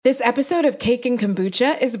This episode of Cake and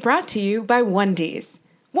Kombucha is brought to you by Onedies.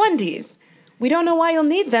 Onedies. We don't know why you'll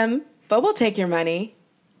need them, but we'll take your money.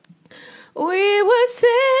 We would sit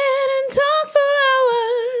and talk for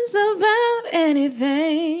hours about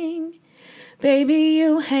anything. Baby,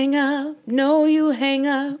 you hang up. No, you hang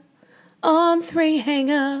up. On 3, hang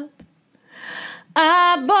up.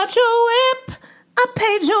 I bought your whip. I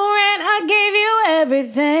paid your rent, I gave you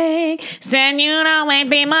everything. Said you don't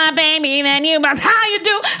be my baby, then you must. How you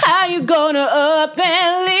do? How you gonna up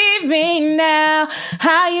and leave me now?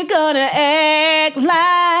 How you gonna act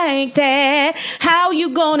like that? How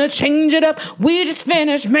you gonna change it up? We just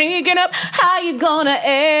finished making up. How you gonna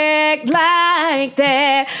act like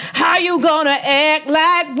that? How you gonna act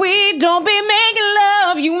like we don't be making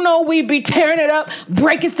love? You know we be tearing it up,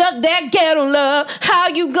 breaking stuff that ghetto love. How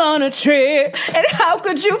you gonna trip? And how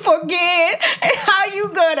could you forget? And how you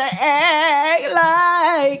gonna act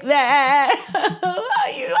like that? How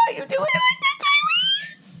you doing it like that,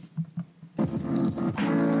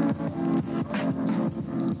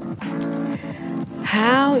 Tyrese?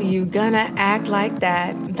 How you gonna act like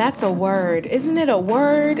that? That's a word. Isn't it a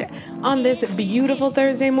word on this beautiful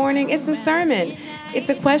Thursday morning? It's a sermon. It's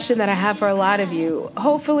a question that I have for a lot of you.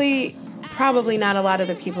 Hopefully, probably not a lot of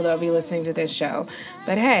the people that will be listening to this show.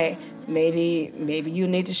 But hey, maybe you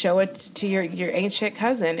need to show it to your ancient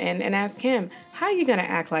cousin and ask him, how you going to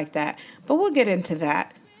act like that? But we'll get into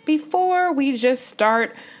that. Before we just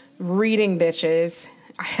start reading bitches,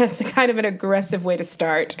 that's kind of an aggressive way to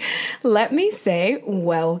start. Let me say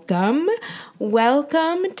welcome.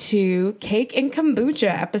 Welcome to Cake and Kombucha,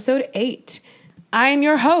 episode 8. I am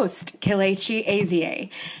your host, Kelechi Azie.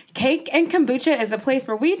 Cake and Kombucha is a place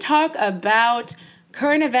where we talk about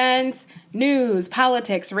current events, news,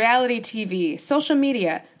 politics, reality TV, social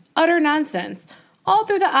media, utter nonsense, all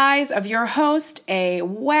through the eyes of your host, a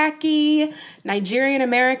wacky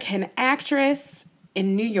Nigerian-American actress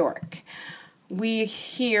in New York. We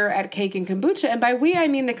here at Cake and Kombucha, and by we I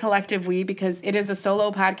mean the collective we, because it is a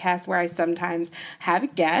solo podcast where I sometimes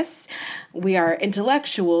have guests. We are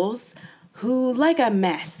intellectuals who like a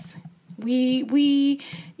mess. We,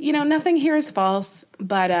 nothing here is false,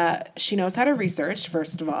 but she knows how to research,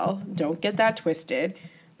 first of all. Don't get that twisted.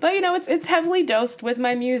 But, it's heavily dosed with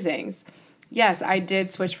my musings. Yes, I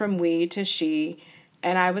did switch from we to she,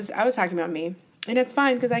 and I was talking about me. And it's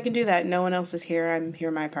fine, because I can do that. No one else is here. I'm here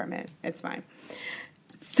in my apartment. It's fine.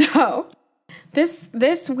 So,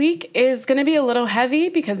 this week is going to be a little heavy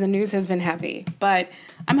because the news has been heavy. But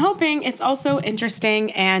I'm hoping it's also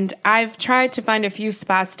interesting, and I've tried to find a few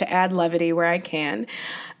spots to add levity where I can.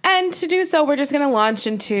 And to do so, we're just going to launch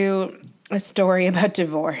into a story about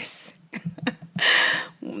divorce.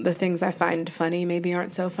 The things I find funny maybe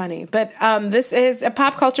aren't so funny. But this is a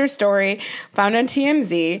pop culture story found on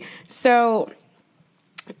TMZ. So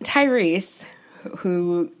Tyrese,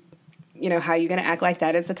 who, how you gonna act like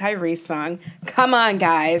that is a Tyrese song. Come on,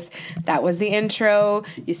 guys. That was the intro.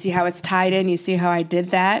 You see how it's tied in. You see how I did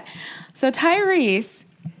that. So Tyrese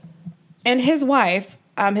and his wife,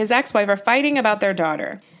 his ex-wife, are fighting about their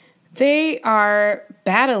daughter. They are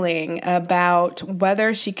battling about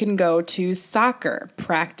whether she can go to soccer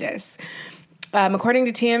practice. According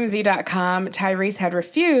to TMZ.com, Tyrese had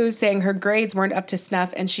refused, saying her grades weren't up to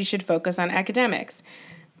snuff and she should focus on academics.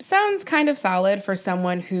 Sounds kind of solid for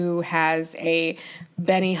someone who has a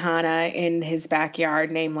Benihana in his backyard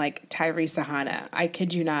named like Tyrese Hana. I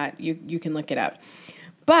kid you not. You can look it up.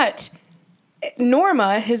 But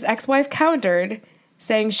Norma, his ex-wife, countered,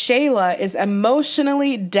 saying Shayla is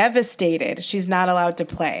emotionally devastated she's not allowed to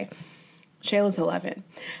play. Shayla's 11.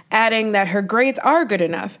 Adding that her grades are good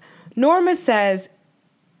enough. Norma says,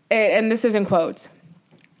 and this is in quotes,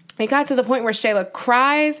 it got to the point where Shayla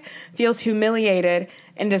cries, feels humiliated,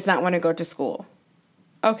 and does not want to go to school.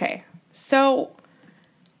 Okay, so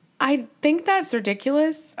I think that's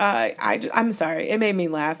ridiculous. I'm sorry, it made me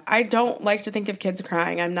laugh. I don't like to think of kids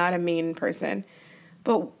crying. I'm not a mean person.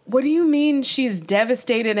 But what do you mean she's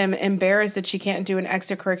devastated and embarrassed that she can't do an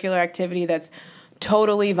extracurricular activity that's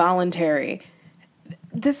totally voluntary?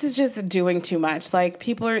 This is just doing too much. Like,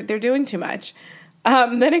 they're doing too much.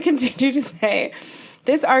 Then it continued to say,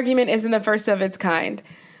 this argument isn't the first of its kind.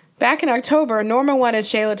 Back in October, Norma wanted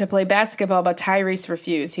Shayla to play basketball, but Tyrese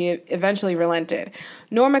refused. He eventually relented.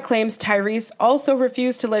 Norma claims Tyrese also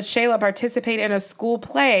refused to let Shayla participate in a school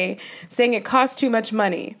play, saying it cost too much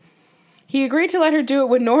money. He agreed to let her do it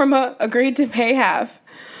when Norma agreed to pay half.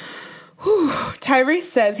 Tyrese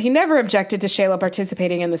says he never objected to Shayla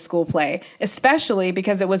participating in the school play, especially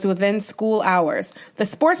because it was within school hours. The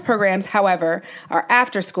sports programs, however, are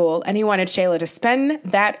after school, and he wanted Shayla to spend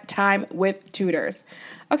that time with tutors.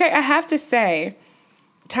 Okay, I have to say,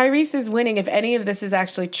 Tyrese is winning if any of this is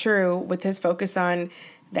actually true with his focus on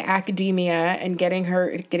the academia and getting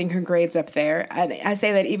her grades up there. And I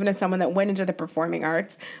say that even as someone that went into the performing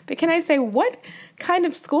arts. But can I say, what kind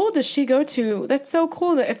of school does she go to? That's so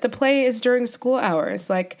cool that if the play is during school hours,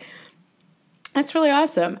 like, that's really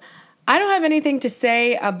awesome. I don't have anything to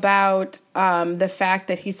say about the fact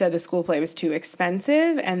that he said the school play was too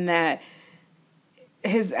expensive and that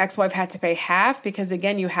his ex-wife had to pay half because,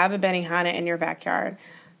 again, you have a Benihana in your backyard.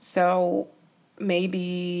 So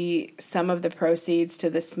maybe some of the proceeds to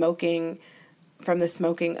from the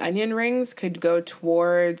smoking onion rings could go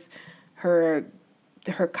towards her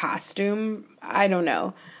costume. I don't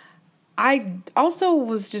know. I also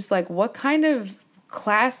was just like, what kind of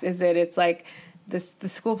class is it? It's like the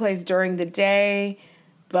school plays during the day,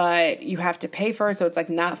 but you have to pay for it, so it's like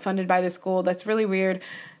not funded by the school. That's really weird.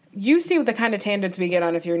 You see the kind of tangents we get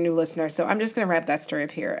on if you're a new listener, so I'm just going to wrap that story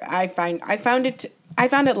up here. I found it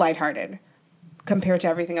lighthearted compared to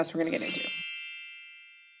everything else we're going to get into.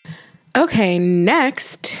 Okay,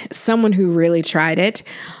 next, someone who really tried it.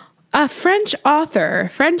 A French author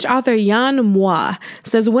Yann Moi,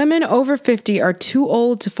 says women over 50 are too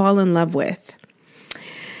old to fall in love with.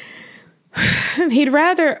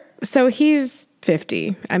 So he's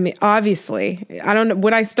 50. I mean, obviously, I don't know.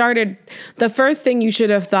 When I started, the first thing you should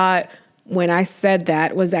have thought when I said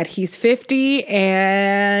that was that he's 50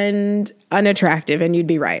 and unattractive, and you'd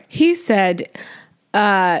be right. He said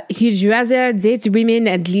he'd rather date women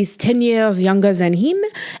at least 10 years younger than him,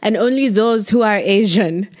 and only those who are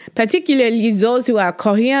Asian, particularly those who are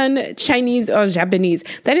Korean, Chinese, or Japanese.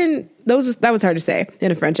 That was hard to say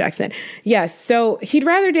in a French accent. Yes, so he'd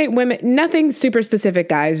rather date women, nothing super specific,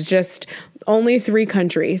 guys, just only 3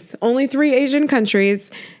 countries, only 3 Asian countries,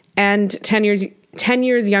 and 10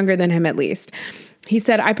 years younger than him at least. He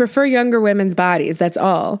said, I prefer younger women's bodies, that's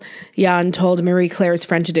all. Jan told Marie Claire's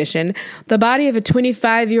French edition. The body of a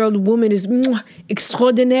 25-year-old woman is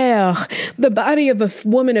extraordinaire. The body of a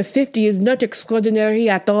woman of 50 is not extraordinary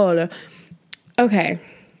at all. Okay.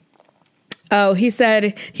 Oh, he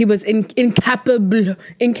said he was incapable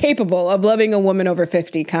of loving a woman over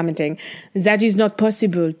 50, commenting, that is not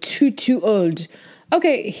possible, too old.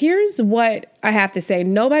 Okay, here's what I have to say.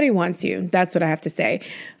 Nobody wants you. That's what I have to say.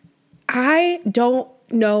 I don't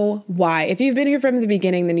know why. If you've been here from the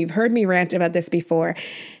beginning, then you've heard me rant about this before.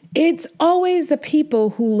 It's always the people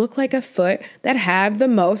who look like a foot that have the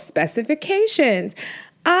most specifications.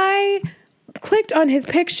 I clicked on his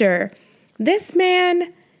picture. This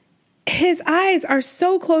man, his eyes are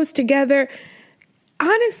so close together.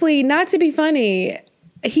 Honestly, not to be funny,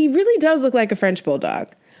 he really does look like a French bulldog.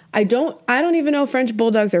 I don't even know if French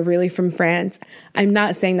bulldogs are really from France. I'm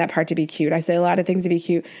not saying that part to be cute. I say a lot of things to be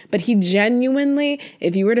cute, but he genuinely,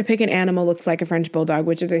 if you were to pick an animal, looks like a French bulldog,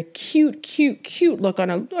 which is a cute look on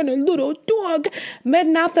a little dog, but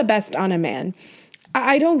not the best on a man.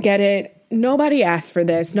 I don't get it. Nobody asked for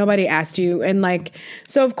this. Nobody asked you. And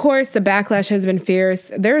so of course the backlash has been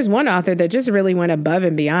fierce. There's one author that just really went above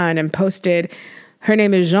and beyond and posted, her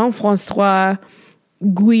name is Jean-François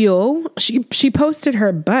Guyot. She posted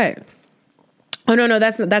her butt. Oh no,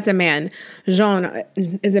 that's a man. Jean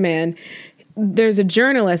is a man. There's a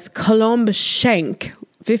journalist, Colombe Schenk,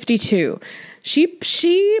 52.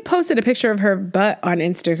 She posted a picture of her butt on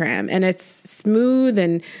Instagram, and it's smooth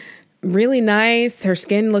and really nice. Her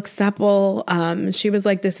skin looks supple. She was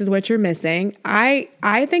like, "This is what you're missing." I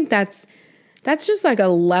think that's just like a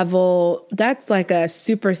level. That's like a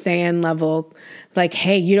Super Saiyan level. Like,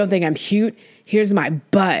 hey, you don't think I'm cute? Here's my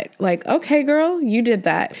butt. Like, okay, girl, you did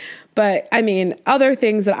that. But I mean, other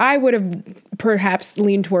things that I would have perhaps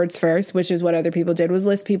leaned towards first, which is what other people did, was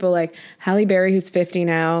list people like Halle Berry, who's 50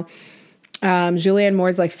 now. Julianne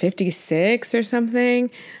Moore's like 56 or something.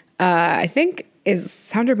 I think, is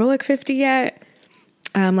Sandra Bullock 50 yet?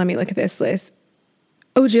 Let me look at this list.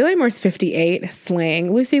 Oh, Julianne Moore's 58,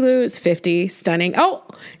 slaying. Lucy Liu's 50, stunning. Oh,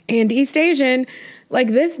 and East Asian. Like,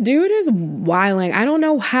 this dude is wilding. I don't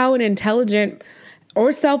know how an intelligent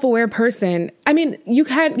or self-aware person, I mean, you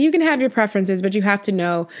can have your preferences, but you have to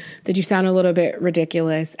know that you sound a little bit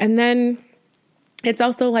ridiculous. And then it's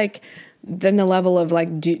also like, then the level of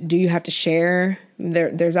like, do you have to share?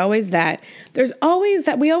 There's always that. There's always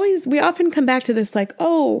that. We often come back to this like,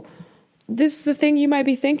 oh, this is a thing you might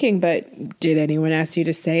be thinking, but did anyone ask you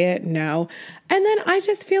to say it? No. And then I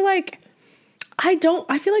just feel like, I feel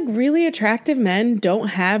like really attractive men don't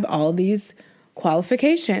have all these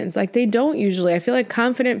qualifications. Like, they don't usually. I feel like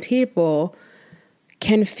confident people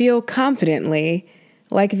can feel confidently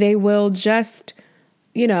like they will just,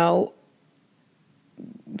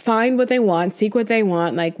 find what they want, seek what they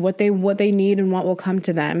want, like what they need and what will come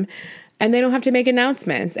to them. and they don't have to make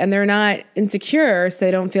announcements, and they're not insecure. So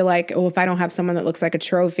they don't feel like, oh, if I don't have someone that looks like a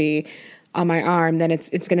trophy on my arm, then it's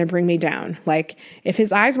going to bring me down. Like if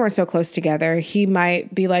his eyes weren't so close together, he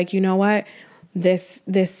might be like, you know what? This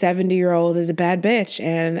 70-year-old is a bad bitch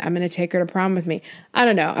and I'm going to take her to prom with me. I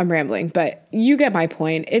don't know. I'm rambling, but you get my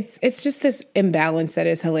point. It's just this imbalance that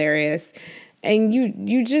is hilarious. And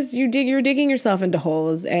you're digging yourself into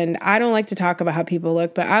holes. And I don't like to talk about how people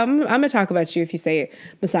look, but I'm going to talk about you if you say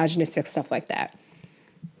misogynistic stuff like that.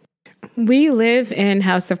 We live in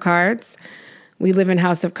House of Cards. We live in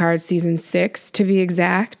House of Cards season 6 to be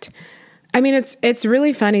exact. I mean, it's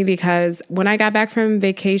really funny because when I got back from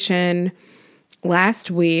vacation last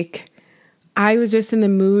week, I was just in the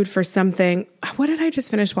mood for something. What did I just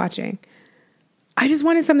finish watching? I just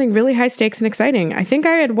wanted something really high stakes and exciting. I think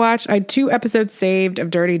I had 2 episodes saved of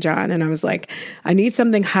Dirty John, and I was like, I need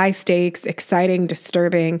something high stakes, exciting,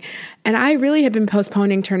 disturbing. And I really had been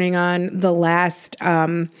postponing turning on the last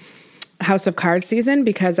House of Cards season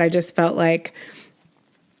because I just felt like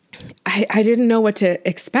I didn't know what to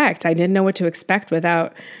expect. I didn't know what to expect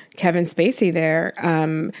without Kevin Spacey there.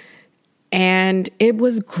 And it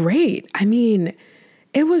was great. I mean,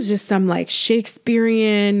 it was just some like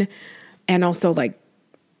Shakespearean and also like,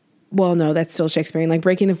 well, no, that's still Shakespearean, like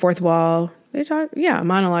breaking the fourth wall. They talk,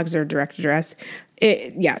 monologues are direct address.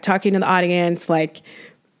 Talking to the audience, like,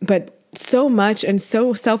 but so much and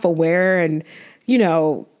so self-aware. And, you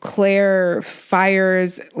know, Claire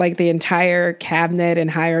fires like the entire cabinet and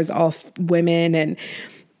hires all women and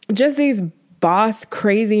just these boss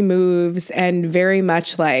crazy moves and very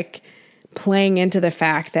much like playing into the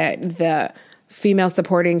fact that the female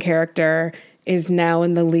supporting character is now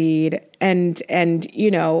in the lead. And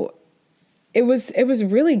you know, it was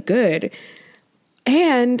really good.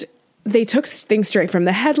 And they took things straight from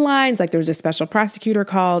the headlines, like there was a special prosecutor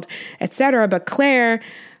called, etc. But Claire,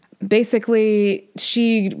 basically,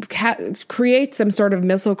 she creates some sort of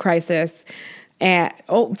missile crisis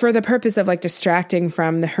for the purpose of like distracting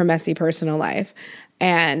from her messy personal life.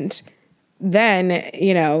 And then,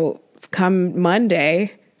 you know, come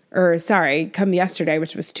yesterday,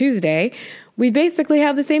 which was Tuesday, we basically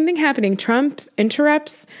have the same thing happening. Trump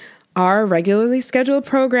interrupts our regularly scheduled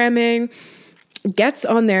programming, gets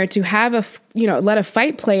on there to have let a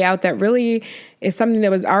fight play out that really is something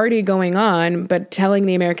that was already going on, but telling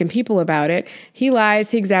the American people about it. He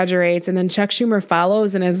lies, he exaggerates, and then Chuck Schumer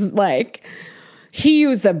follows and is like, he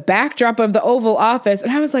used the backdrop of the Oval Office.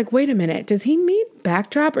 And I was like, wait a minute, does he mean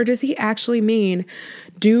backdrop or does he actually mean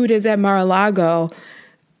dude is at Mar-a-Lago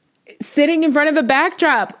sitting in front of a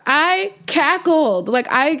backdrop? I cackled. Like,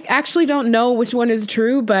 I actually don't know which one is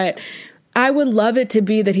true, but I would love it to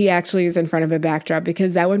be that he actually is in front of a backdrop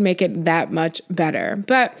because that would make it that much better.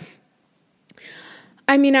 But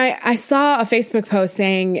I mean, I saw a Facebook post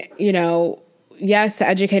saying, you know, yes, the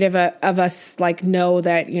educated of us like know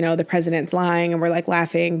that, you know, the president's lying and we're like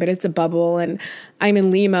laughing, but it's a bubble. And I'm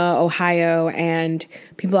in Lima, Ohio, and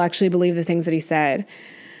people actually believe the things that he said.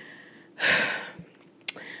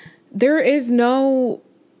 There is no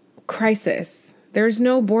crisis. There's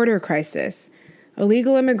no border crisis.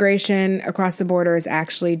 Illegal immigration across the border is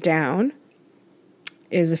actually down,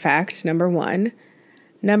 is a fact, number one.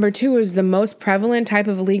 Number two is the most prevalent type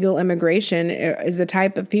of illegal immigration is the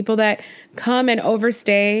type of people that come and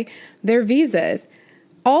overstay their visas.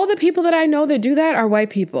 All the people that I know that do that are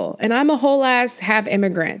white people. And I'm a whole ass half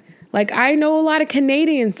immigrant. Like, I know a lot of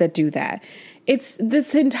Canadians that do that. It's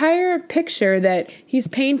this entire picture that he's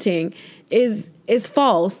painting is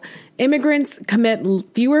false. Immigrants commit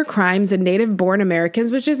fewer crimes than native-born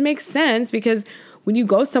Americans, which just makes sense because when you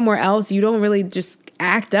go somewhere else, you don't really just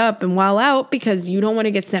act up and wild out because you don't want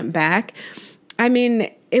to get sent back. I mean,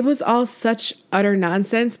 it was all such utter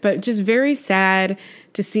nonsense, but just very sad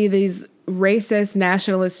to see these racist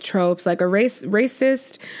nationalist tropes, like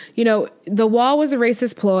racist, you know, the wall was a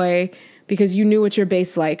racist ploy because you knew what your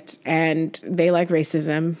base liked and they like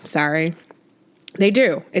racism. Sorry. They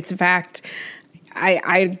do. It's a fact.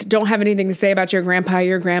 I don't have anything to say about your grandpa,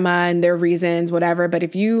 your grandma, and their reasons, whatever. But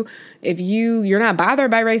if you're not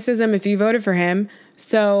bothered by racism, if you voted for him.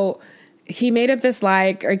 So he made up this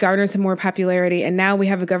lie, it garnered some more popularity. And now we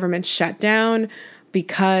have a government shutdown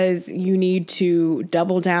because you need to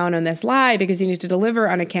double down on this lie because you need to deliver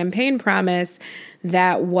on a campaign promise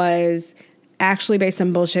that was actually based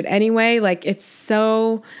on bullshit anyway. Like, it's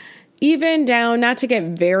so even down, not to get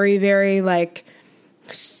very, very like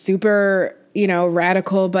super, you know,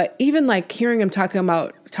 radical, but even like hearing him talking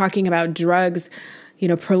about drugs,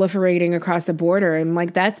 proliferating across the border. And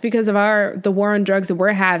like, that's because of the war on drugs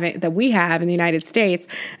that we have in the United States,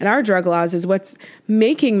 and our drug laws is what's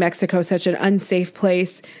making Mexico such an unsafe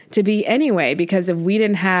place to be anyway. Because if we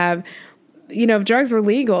didn't have, if drugs were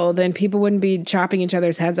legal, then people wouldn't be chopping each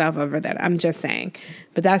other's heads off over that. I'm just saying.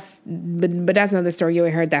 But that's another story. You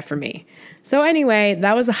ain't heard that from me. So anyway,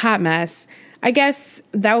 that was a hot mess. I guess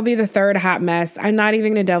that will be the third hot mess. I'm not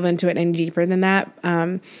even going to delve into it any deeper than that.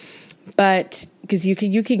 But because you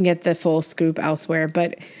can get the full scoop elsewhere.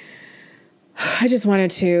 But I just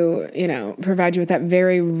wanted to, provide you with that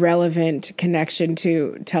very relevant connection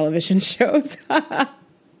to television shows.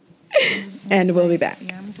 And we'll be back.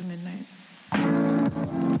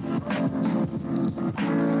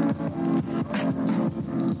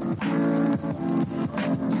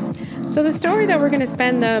 So the story that we're going to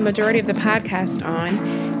spend the majority of the podcast on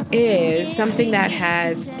is something that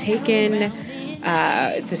has taken,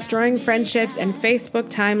 it's destroying friendships and Facebook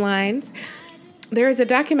timelines. There is a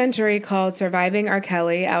documentary called Surviving R.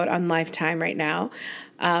 Kelly out on Lifetime right now.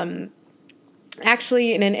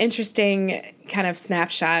 Actually, in an interesting kind of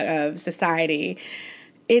snapshot of society.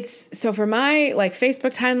 So for my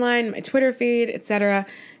Facebook timeline, my Twitter feed, etc.,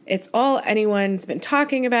 it's all anyone's been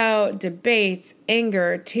talking about: debates,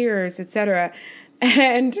 anger, tears, etc.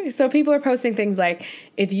 And so people are posting things like,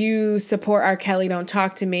 if you support R. Kelly, don't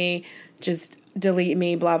talk to me, just delete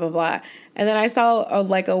me, blah, blah, blah. And then I saw a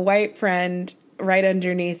white friend right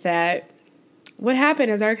underneath that, what happened?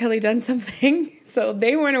 Has R. Kelly done something? So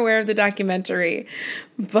they weren't aware of the documentary.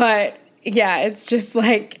 But yeah, it's just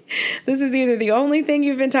this is either the only thing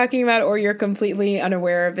you've been talking about or you're completely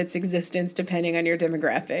unaware of its existence, depending on your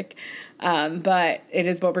demographic. But it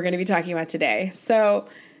is what we're going to be talking about today. So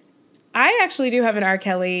I actually do have an R.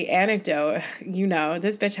 Kelly anecdote.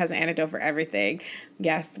 This bitch has an anecdote for everything.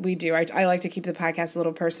 Yes, we do. I like to keep the podcast a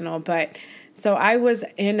little personal. But so I was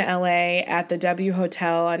in LA at the W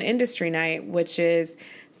Hotel on Industry Night, which is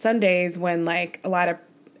Sundays when a lot of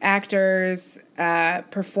actors,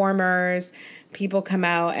 performers, people come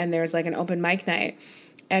out and there's an open mic night.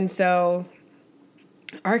 And so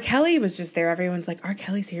R. Kelly was just there. Everyone's like, R.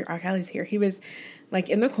 Kelly's here, R. Kelly's here. He was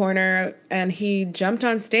in the corner and he jumped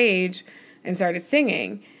on stage and started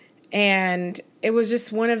singing. And it was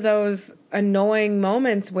just one of those annoying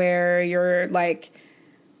moments where you're like,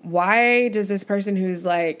 why does this person who's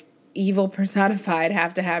evil personified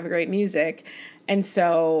have to have great music? And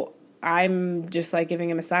so I'm just giving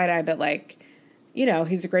him a side eye, but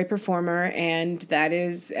he's a great performer, and that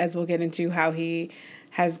is, as we'll get into, how he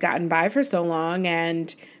has gotten by for so long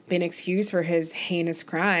and been excused for his heinous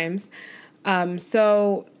crimes.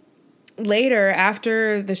 So later,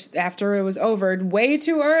 after it was over, way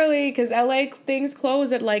too early, because LA things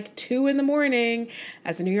close at 2 a.m.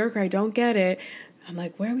 As a New Yorker, I don't get it. I'm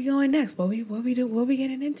like, where are we going next? What we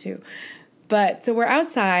getting into? But so we're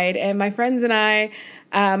outside, and my friends and I,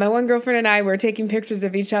 my one girlfriend and I, were taking pictures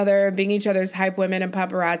of each other, being each other's hype women and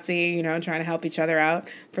paparazzi, trying to help each other out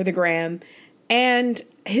for the gram. And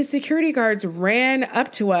his security guards ran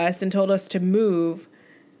up to us and told us to move,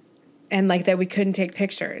 and that we couldn't take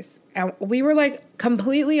pictures. And we were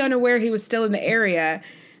completely unaware he was still in the area.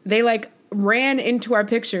 They ran into our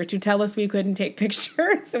picture to tell us we couldn't take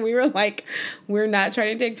pictures. And we were like, we're not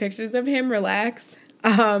trying to take pictures of him. Relax.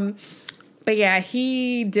 But yeah,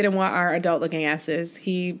 he didn't want our adult looking asses.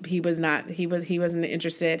 He wasn't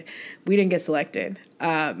interested. We didn't get selected.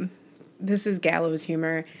 This is gallows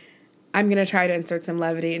humor. I'm going to try to insert some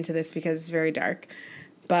levity into this because it's very dark.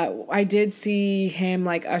 But I did see him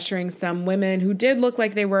ushering some women who did look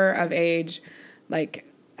like they were of age,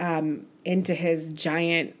 into his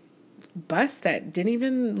giant bus that didn't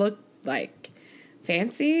even look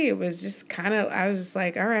fancy. It was just I was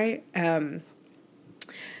just all right.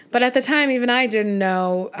 But at the time, even I didn't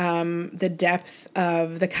know the depth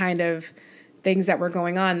of the kind of things that were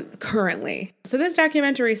going on currently. So this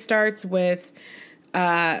documentary starts with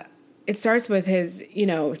his,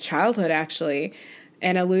 childhood, actually,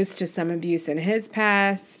 and alludes to some abuse in his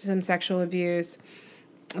past, some sexual abuse,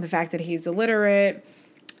 the fact that he's illiterate.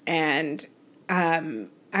 And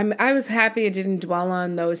I was happy it didn't dwell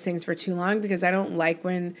on those things for too long, because I don't like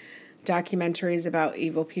when documentaries about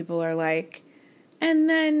evil people are and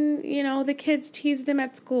then, the kids teased him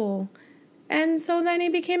at school, and so then he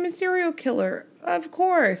became a serial killer. Of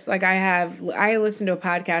course. I listened to a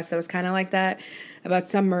podcast that was kind of like that about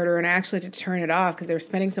some murder, and I actually had to turn it off because they were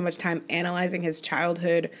spending so much time analyzing his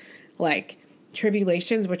childhood,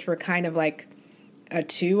 tribulations, which were kind of a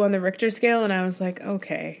 2 on the Richter scale. And I was like,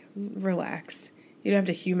 okay, relax. You don't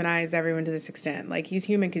have to humanize everyone to this extent. He's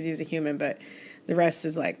human because he's a human, but the rest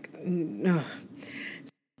is ugh.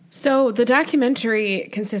 So the documentary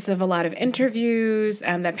consists of a lot of interviews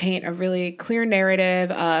that paint a really clear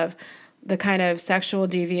narrative of the kind of sexual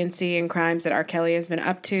deviancy and crimes that R. Kelly has been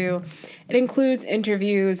up to. It includes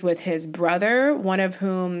interviews with his brother, one of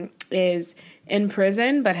whom is in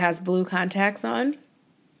prison but has blue contacts on,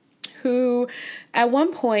 who at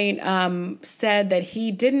one point said that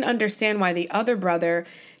he didn't understand why the other brother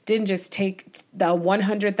didn't just take the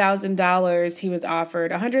 $100,000 he was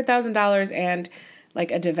offered, $100,000 and like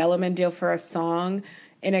a development deal for a song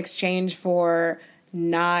in exchange for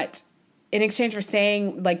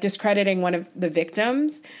saying, like, discrediting one of the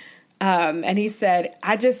victims. And he said,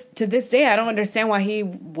 to this day, I don't understand why he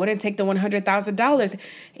wouldn't take the $100,000.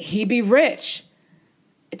 He'd be rich.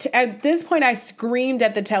 At this point, I screamed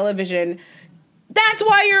at the television, that's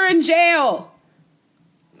why you're in jail.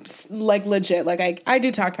 Like, legit. Like, I do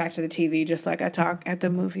talk back to the TV just like I talk at the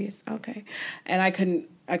movies. Okay. And I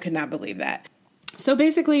could not believe that. So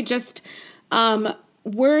basically just,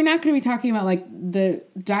 we're not going to be talking about like the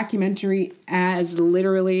documentary as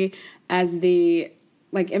literally as the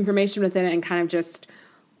like information within it and kind of just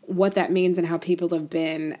what that means and how people have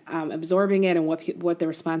been absorbing it and what the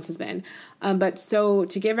response has been. But so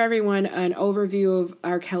to give everyone an overview of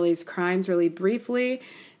R. Kelly's crimes really briefly,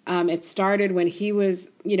 it started when he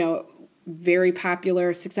was, very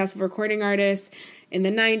popular, successful recording artist. In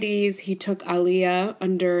the 90s, he took Aaliyah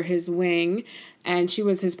under his wing, and she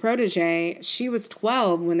was his protege. She was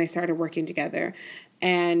 12 when they started working together.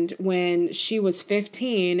 And when she was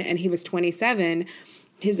 15 and he was 27,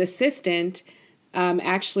 his assistant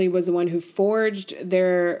actually was the one who forged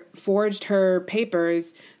her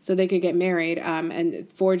papers so they could get married,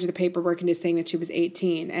 and forged the paperwork into saying that she was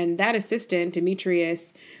 18. And that assistant,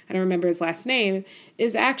 Demetrius, I don't remember his last name,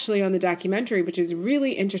 is actually on the documentary, which is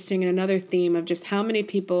really interesting and another theme of just how many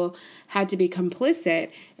people had to be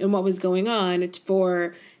complicit in what was going on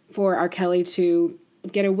for R. Kelly to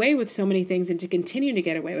get away with so many things and to continue to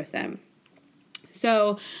get away with them.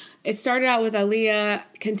 So it started out with Aaliyah,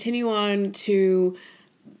 continue on to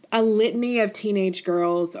a litany of teenage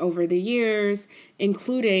girls over the years,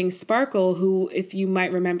 including Sparkle, who, if you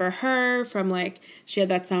might remember her from, like, she had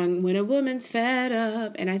that song, When a Woman's Fed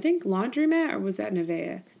Up, and I think Laundromat, or was that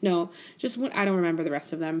Nevaeh? No, just one, I don't remember the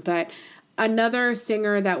rest of them, but another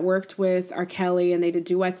singer that worked with R. Kelly, and they did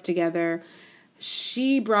duets together.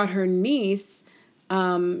 She brought her niece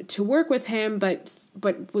to work with him, but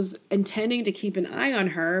was intending to keep an eye on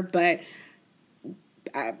her. But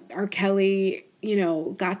R. Kelly,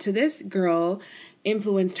 got to this girl,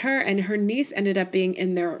 influenced her, and her niece ended up being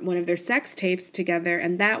in one of their sex tapes together,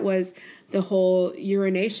 and that was the whole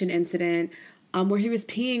urination incident where he was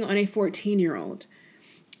peeing on a 14-year-old.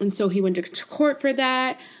 And so he went to court for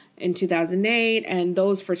that in 2008, and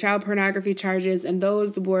those for child pornography charges, and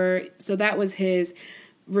that was his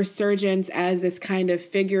resurgence as this kind of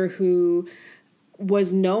figure who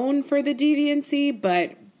was known for the deviancy,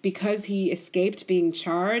 but because he escaped being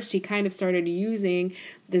charged, he kind of started using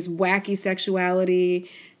this wacky sexuality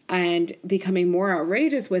and becoming more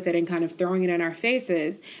outrageous with it and kind of throwing it in our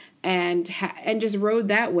faces and just rode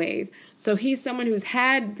that wave. So he's someone who's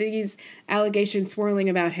had these allegations swirling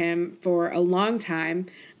about him for a long time,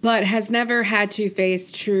 but has never had to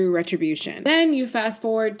face true retribution. Then you fast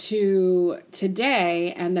forward to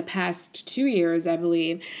today and the past 2 years, I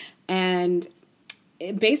believe, and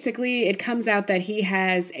basically it comes out that he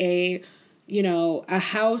has a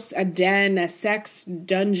house, a den, a sex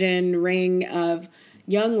dungeon ring of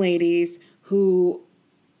young ladies who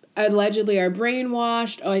allegedly are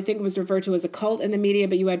brainwashed. I think it was referred to as a cult in the media,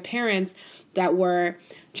 but you had parents that were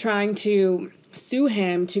trying to sue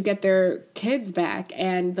him to get their kids back.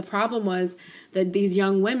 And the problem was that these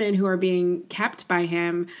young women who are being kept by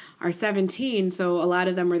him are 17, so a lot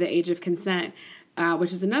of them were the age of consent,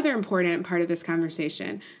 which is another important part of this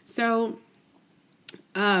conversation. So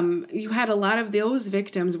you had a lot of those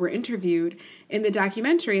victims were interviewed in the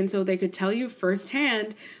documentary, and so they could tell you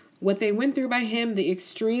firsthand what they went through by him, the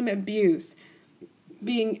extreme abuse,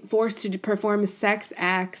 being forced to perform sex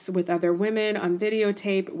acts with other women on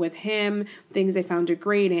videotape with him, things they found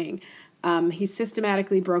degrading. He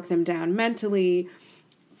systematically broke them down mentally.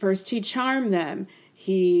 First, he charmed them.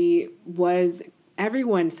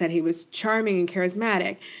 Everyone said he was charming and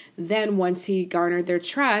charismatic. Then once he garnered their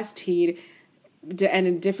trust, and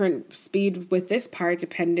a different speed with this part,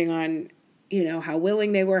 depending on how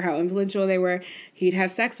willing they were, how influential they were, he'd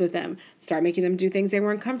have sex with them, start making them do things they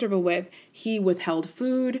weren't comfortable with. He withheld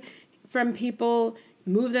food from people,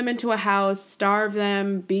 moved them into a house, starve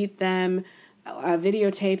them, beat them,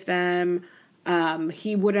 videotape them.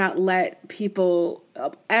 He would not let people,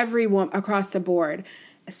 everyone across the board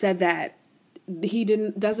said that he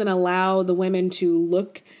doesn't allow the women to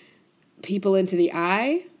look people into the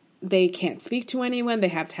eye. They can't speak to anyone. They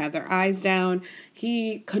have to have their eyes down.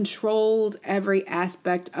 He controlled every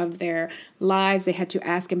aspect of their lives. They had to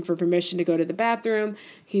ask him for permission to go to the bathroom.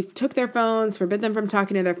 He took their phones, forbid them from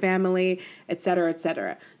talking to their family, etc.,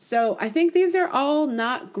 etc. So I think these are all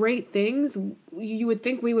not great things. You would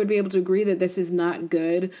think we would be able to agree that this is not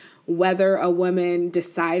good, whether a woman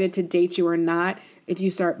decided to date you or not. If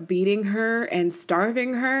you start beating her and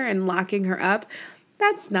starving her and locking her up,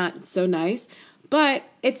 that's not so nice. But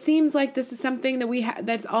it seems like this is something that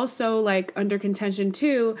that's also like under contention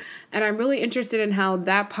too. And I'm really interested in how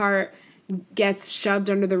that part gets shoved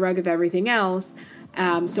under the rug of everything else.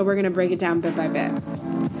 So we're going to break it down bit by bit.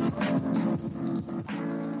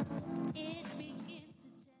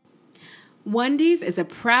 Wendy's is a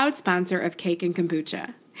proud sponsor of Cake and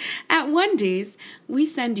Kombucha. At Wendy's, we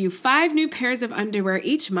send you 5 new pairs of underwear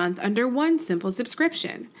each month under one simple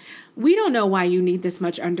subscription. We don't know why you need this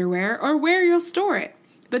much underwear or where you'll store it,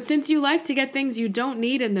 but since you like to get things you don't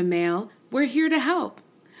need in the mail, we're here to help.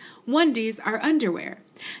 Wendy's are underwear.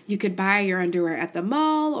 You could buy your underwear at the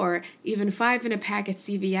mall or even 5 in a pack at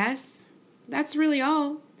CVS. That's really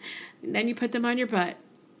all. And then you put them on your butt.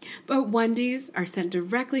 But Wendy's are sent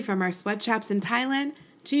directly from our sweatshops in Thailand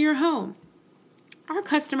to your home. Our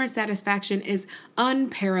customer satisfaction is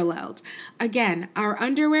unparalleled. Again, our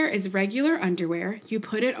underwear is regular underwear. You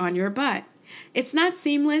put it on your butt. It's not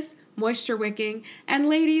seamless, moisture wicking, and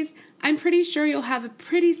ladies, I'm pretty sure you'll have a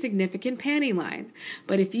pretty significant panty line.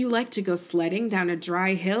 But if you like to go sledding down a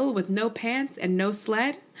dry hill with no pants and no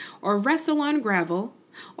sled, or wrestle on gravel,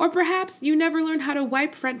 or perhaps you never learned how to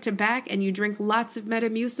wipe front to back and you drink lots of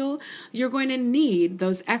Metamucil, you're going to need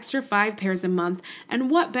those extra 5 pairs a month,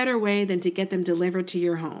 and what better way than to get them delivered to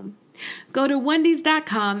your home? Go to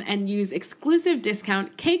Wendys.com and use exclusive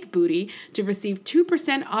discount Cake Booty to receive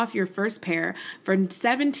 2% off your first pair for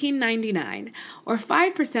 $17.99 or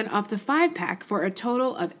 5% off the 5-pack for a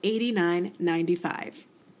total of $89.95.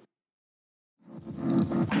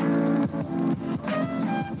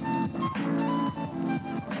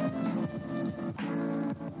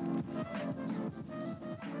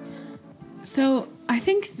 So I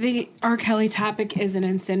think the R. Kelly topic is an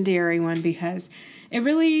incendiary one because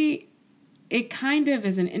it kind of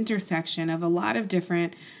is an intersection of a lot of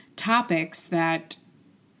different topics that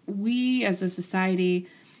we as a society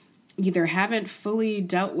either haven't fully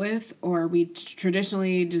dealt with or we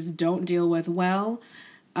traditionally just don't deal with well,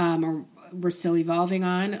 or we're still evolving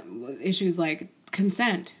on. Issues like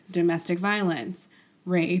consent, domestic violence,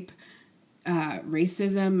 rape,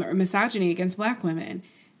 racism or misogyny against Black women.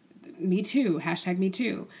 Me too, hashtag me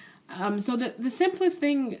too. So the simplest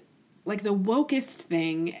thing, like the wokest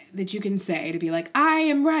thing that you can say to be like, I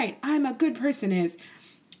am right, I'm a good person is,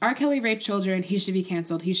 R. Kelly raped children, he should be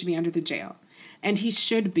canceled, he should be under the jail. And he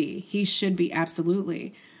should be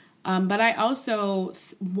absolutely. But I also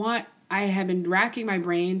I have been racking my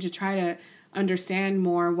brain to try to understand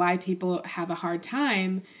more why people have a hard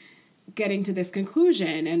time getting to this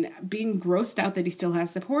conclusion and being grossed out that he still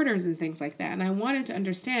has supporters and things like that. And I wanted to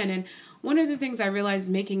understand. And one of the things I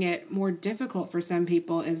realized making it more difficult for some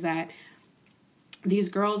people is that these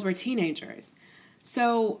girls were teenagers.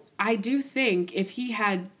 So I do think if he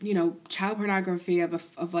had, child pornography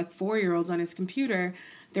of like 4-year-olds on his computer,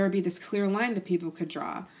 there would be this clear line that people could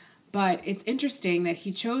draw. But it's interesting that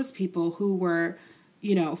he chose people who were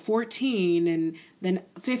 14 and then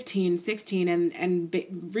 15, 16, and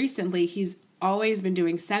recently he's always been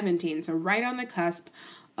doing 17. So right on the cusp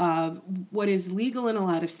of what is legal in a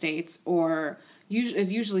lot of states or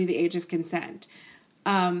is usually the age of consent.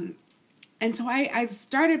 And so I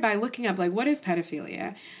started by looking up, like, what is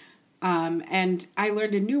pedophilia? And I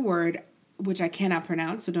learned a new word, which I cannot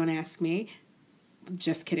pronounce, so don't ask me.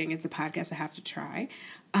 Just kidding. It's a podcast. I have to try.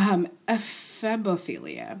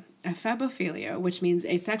 Ephebophilia. Ephebophilia, which means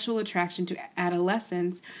a sexual attraction to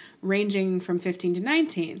adolescents ranging from 15 to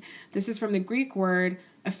 19. This is from the Greek word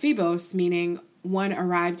ephebos, meaning one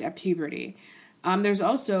arrived at puberty. There's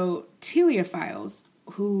also teleophiles,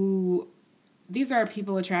 these are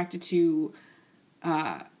people attracted to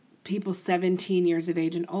people 17 years of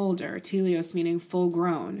age and older. Teleos meaning full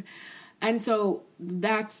grown. And so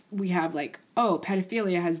we have like,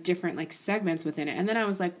 pedophilia has different like segments within it. And then I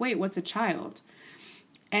was like, wait, what's a child?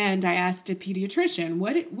 And I asked a pediatrician,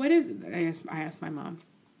 what is, I asked my mom,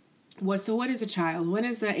 what is a child? When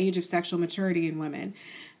is the age of sexual maturity in women?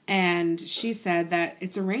 And she said that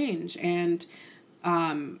it's a range. And,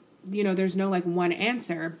 there's no like one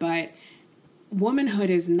answer, but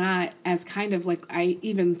womanhood is not as kind of like I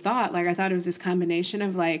even thought. Like I thought it was this combination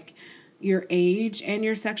of like your age and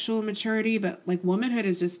your sexual maturity, but like womanhood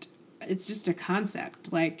is it's just a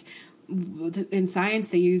concept. Like in science,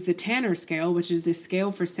 they use the Tanner scale, which is the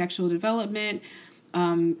scale for sexual development.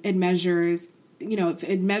 It measures,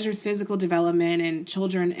 it measures physical development in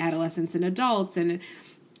children, adolescents, and adults, and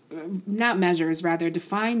not measures, rather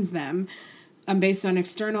defines them based on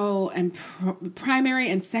external and primary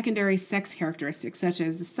and secondary sex characteristics, such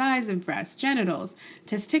as the size of breasts, genitals,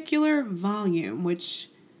 testicular volume, which,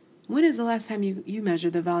 when is the last time you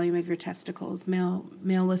measured the volume of your testicles, male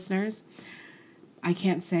listeners? I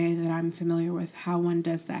can't say that I'm familiar with how one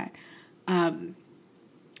does that.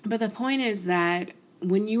 But the point is that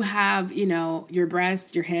when you have, your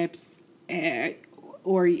breasts, your hips, and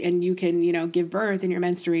you can, give birth and you're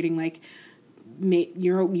menstruating, like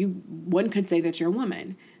one could say that you're a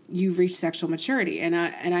woman. You've reached sexual maturity. And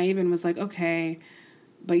I even was like, okay,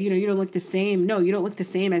 but you don't look the same. No, you don't look the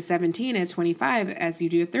same at 17, at 25 as you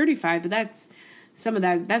do at 35. But that's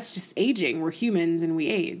just aging. We're humans and we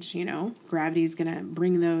age, Gravity's going to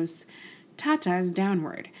bring those tatas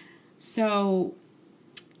downward. So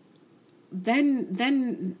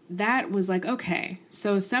then that was like, okay,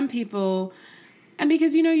 so some people, and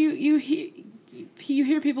because, you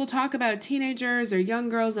hear people talk about teenagers or young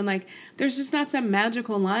girls, and like, there's just not some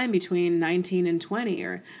magical line between 19 and 20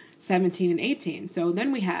 or 17 and 18. So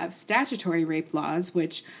then we have statutory rape laws,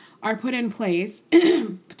 which are put in place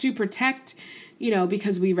to protect,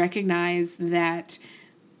 because we recognize that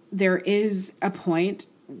there is a point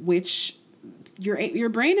which your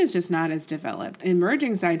brain is just not as developed.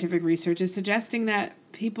 Emerging scientific research is suggesting that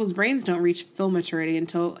people's brains don't reach full maturity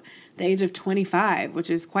until the age of 25, which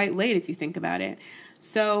is quite late if you think about it.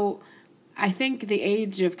 So I think the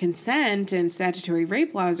age of consent and statutory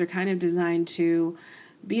rape laws are kind of designed to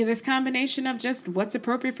be this combination of just what's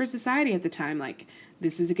appropriate for society at the time. Like,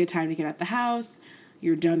 this is a good time to get out the house,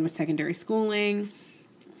 you're done with secondary schooling,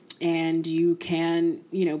 and you can,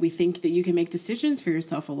 we think that you can make decisions for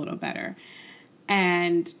yourself a little better.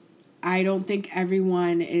 And I don't think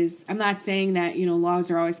everyone is, I'm not saying that,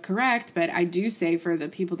 laws are always correct, but I do say for the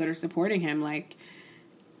people that are supporting him, like,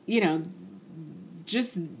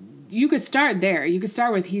 just, you could start there. You could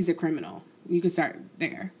start with, he's a criminal. You could start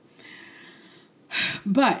there.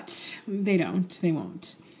 But they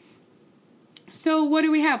won't. So what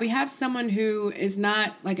do we have? We have someone who is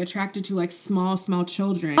not like attracted to like small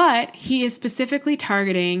children, but he is specifically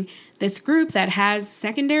targeting this group that has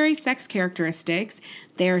secondary sex characteristics.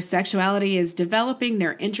 Their sexuality is developing.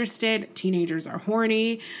 They're interested. Teenagers are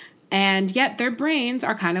horny. And yet their brains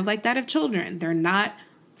are kind of like that of children. They're not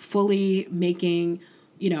fully making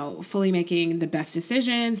the best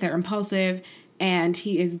decisions. They're impulsive. And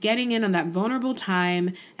he is getting in on that vulnerable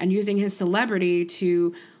time and using his celebrity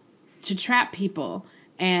to trap people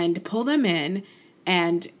and pull them in.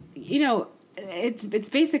 And, it's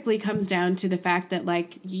basically comes down to the fact that,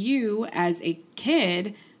 like, you as a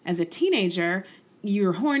kid, as a teenager,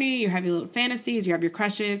 you're horny, you have your little fantasies, you have your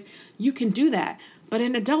crushes, you can do that. But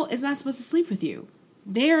an adult is not supposed to sleep with you.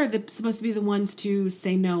 They're supposed to be the ones to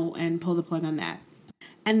say no and pull the plug on that.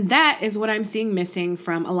 And that is what I'm seeing missing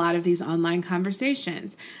from a lot of these online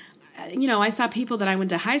conversations. I saw people that I went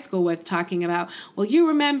to high school with talking about, well, you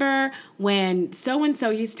remember when so-and-so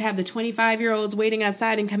used to have the 25-year-olds waiting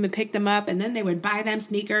outside and come and pick them up, and then they would buy them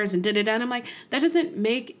sneakers and da-da-da. And I'm like, that doesn't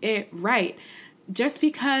make it right. Just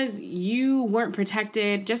because you weren't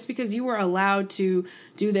protected, just because you were allowed to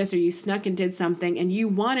do this or you snuck and did something and you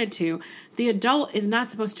wanted to, the adult is not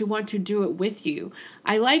supposed to want to do it with you.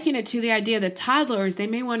 I liken it to the idea that toddlers, they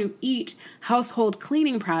may want to eat household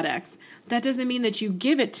cleaning products. That doesn't mean that you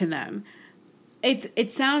give it to them.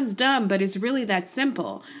 It sounds dumb, but it's really that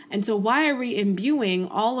simple. And so why are we imbuing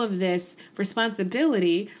all of this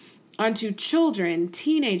responsibility onto children,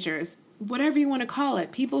 teenagers, whatever you want to call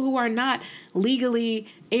it, people who are not legally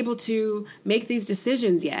able to make these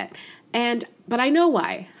decisions yet? But I know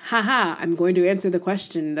why. I'm going to answer the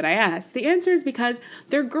question that I asked. The answer is because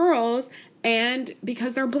they're girls and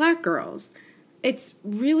because they're Black girls. It's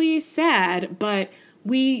really sad, but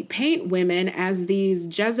we paint women as these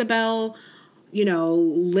Jezebel,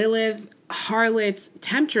 Lilith, harlots,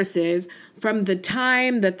 temptresses from the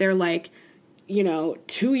time that they're like,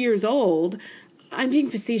 2 years old. I'm being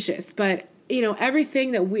facetious, but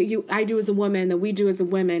everything that I do as a woman, that we do as a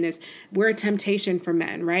woman, is we're a temptation for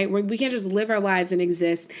men, right? We can't just live our lives and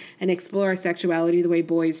exist and explore our sexuality the way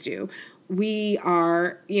boys do. We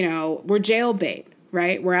are, we're jailbait,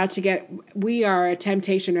 right? We are a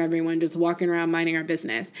temptation to everyone, just walking around minding our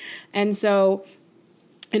business. And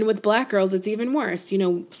with Black girls, it's even worse.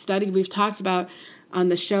 We've talked about on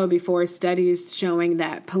the show before, studies showing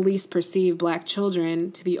that police perceive black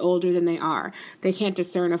children to be older than they are. They can't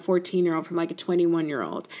discern a 14-year-old from like a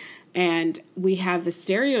 21-year-old. And we have the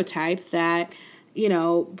stereotype that, you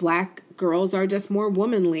know, black girls are just more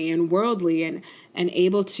womanly and worldly and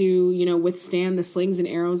able to, you know, withstand the slings and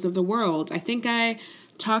arrows of the world. I think I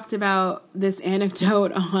talked about this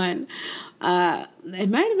anecdote on, it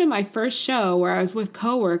might have been my first show where I was with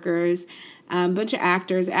coworkers, a bunch of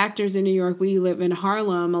actors in New York. We live in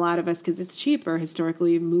Harlem, a lot of us, because it's cheaper.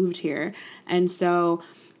 Historically, we've moved here. And so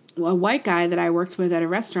a white guy that I worked with at a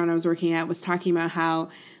restaurant I was working at was talking about how,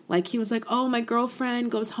 like, he was like, oh, my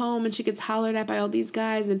girlfriend goes home and she gets hollered at by all these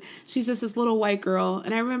guys and she's just this little white girl.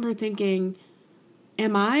 And I remember thinking,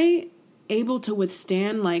 am I able to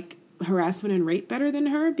withstand, like, harassment and rape better than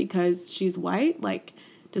her because she's white? Like,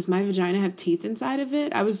 does my vagina have teeth inside of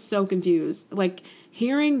it? I was so confused. Like,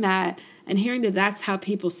 hearing that and hearing that that's how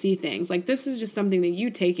people see things. Like, this is just something that you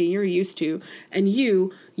take and you're used to, and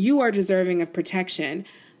you are deserving of protection.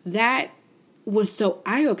 That was so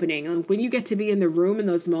eye-opening. Like, when you get to be in the room in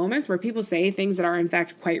those moments where people say things that are in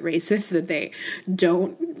fact quite racist, that they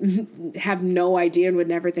don't have no idea and would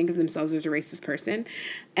never think of themselves as a racist person.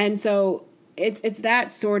 And so it's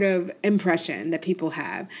that sort of impression that people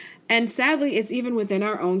have. And sadly, it's even within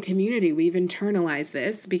our own community. We've internalized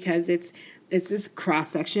this because it's this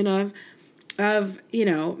cross-section of you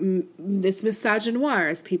know, this misogynoir,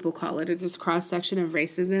 as people call it. It's this cross-section of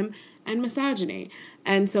racism and misogyny.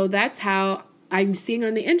 And so that's how I'm seeing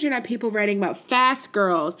on the internet people writing about fast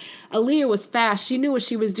girls. Aaliyah was fast. She knew what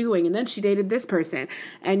she was doing. And then she dated this person.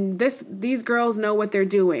 And these girls know what they're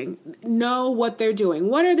doing.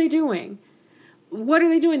 What are they doing? What are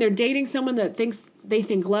they doing? They're dating someone that they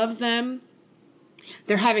think loves them.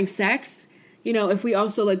 They're having sex. You know, if we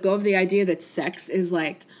also let go of the idea that sex is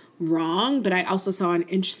like wrong, but I also saw an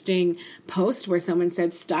interesting post where someone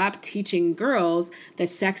said, stop teaching girls that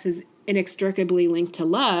sex is inextricably linked to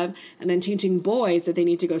love, and then teaching boys that they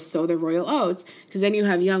need to go sow the royal oats, because then you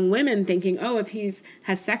have young women thinking, oh, if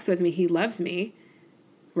has sex with me, he loves me,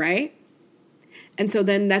 right? And so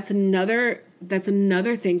then that's another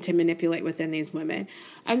thing to manipulate within these women.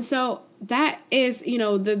 And so that is, you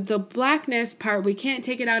know, the blackness part, we can't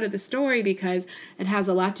take it out of the story because it has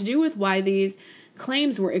a lot to do with why these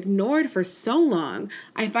claims were ignored for so long.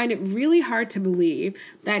 I find it really hard to believe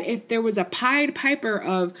that if there was a Pied Piper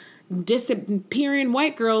of disappearing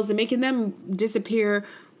white girls and making them disappear,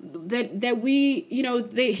 that we, you know,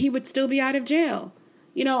 he would still be out of jail.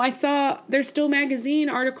 You know, I saw there's still magazine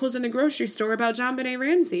articles in the grocery store about JonBenet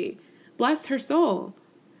Ramsey. Bless her soul.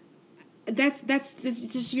 That's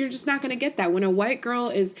just, you're just not going to get that. When a white girl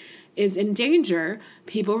is in danger,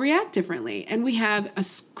 people react differently, and we have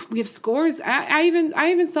scores. I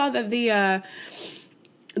even saw that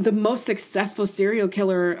the most successful serial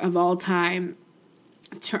killer of all time,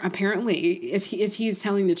 apparently, if he's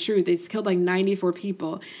telling the truth, he's killed like 94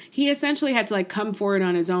 people. He essentially had to like come forward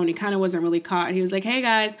on his own. He kind of wasn't really caught. He was like, hey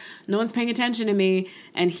guys, no one's paying attention to me.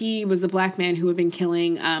 And he was a black man who had been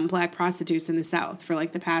killing black prostitutes in the South for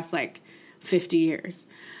like the past like 50 years.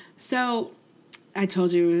 So I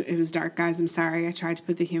told you it was dark, guys. I'm sorry. I tried to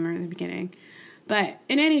put the humor in the beginning. But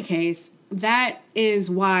in any case, that is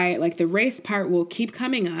why like the race part will keep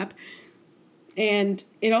coming up. And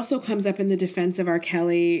it also comes up in the defense of R.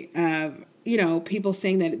 Kelly, you know, people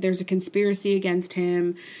saying that there's a conspiracy against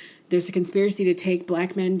him. There's a conspiracy to take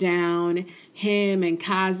black men down, him and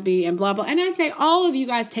Cosby and blah, blah. And I say, all of you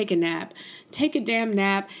guys take a nap. Take a damn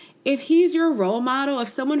nap. If he's your role model, if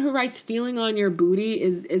someone who writes feeling on your booty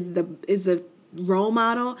is the role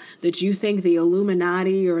model that you think the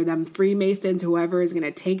Illuminati or them Freemasons, whoever is going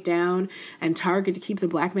to take down and target to keep the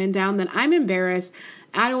black men down, then I'm embarrassed.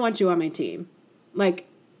 I don't want you on my team. Like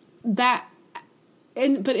that.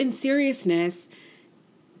 But in seriousness,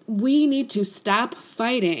 we need to stop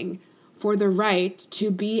fighting for the right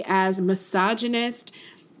to be as misogynist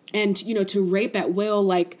and, you know, to rape at will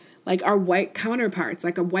like our white counterparts,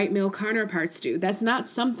 like our white male counterparts do. That's not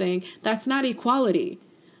equality.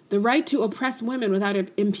 The right to oppress women with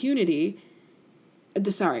impunity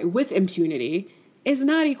is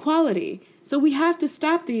not equality. So we have to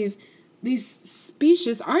stop these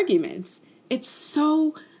specious arguments. It's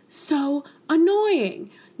so annoying.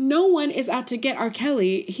 No one is out to get R.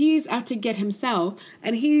 Kelly. He's out to get himself,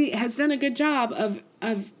 and he has done a good job of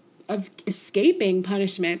escaping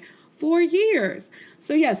punishment for years.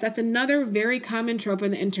 So yes, that's another very common trope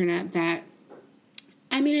on the internet that,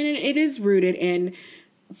 I mean, it is rooted in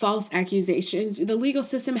false accusations. The legal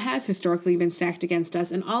system has historically been stacked against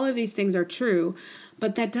us, and all of these things are true,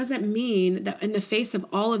 but that doesn't mean that in the face of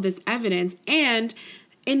all of this evidence and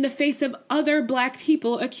in the face of other Black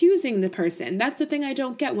people accusing the person. That's the thing I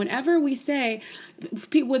don't get. Whenever we say,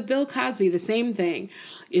 with Bill Cosby, the same thing.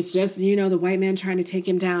 It's just, the white man trying to take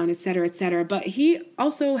him down, et cetera, et cetera. But he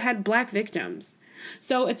also had Black victims.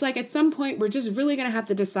 So it's like at some point, we're just really going to have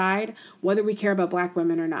to decide whether we care about Black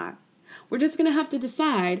women or not. We're just going to have to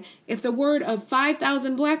decide if the word of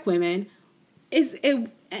 5,000 Black women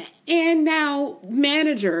and now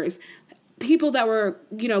managers, people that were,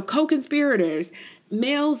 co-conspirators,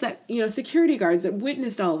 males that, security guards that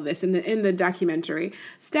witnessed all of this in the documentary,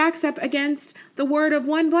 stacks up against the word of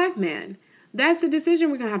one Black man. That's a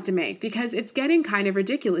decision we're going to have to make because it's getting kind of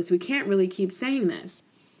ridiculous. We can't really keep saying this.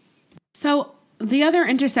 So the other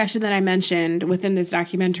intersection that I mentioned within this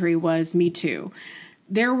documentary was Me Too.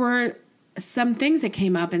 There were some things that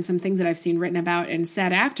came up and some things that I've seen written about and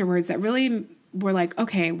said afterwards that really were like,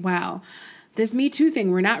 okay, wow, this Me Too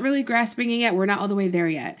thing, we're not really grasping it yet. We're not all the way there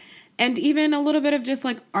yet. And even a little bit of just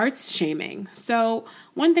like arts shaming. So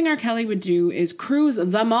one thing R. Kelly would do is cruise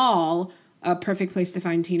the mall, a perfect place to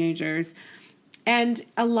find teenagers. And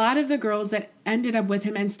a lot of the girls that ended up with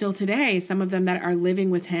him and still today, some of them that are living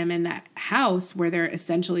with him in that house where they're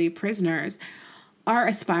essentially prisoners, are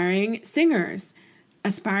aspiring singers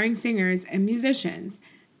and musicians.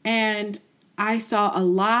 And I saw a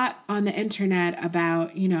lot on the internet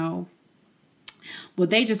about, well,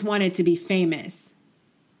 they just wanted to be famous.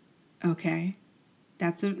 Okay.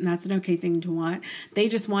 That's an okay thing to want. They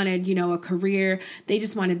just wanted, a career. They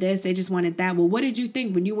just wanted this. They just wanted that. Well, what did you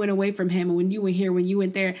think when you went away from him and when you were here, when you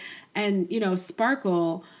went there? And,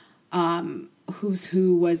 Sparkle,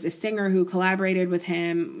 who was a singer who collaborated with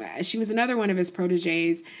him, she was another one of his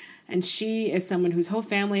proteges. And she is someone whose whole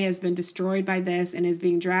family has been destroyed by this and is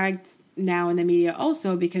being dragged now in the media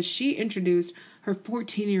also because she introduced her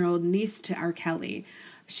 14-year-old niece to R. Kelly.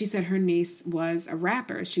 She said her niece was a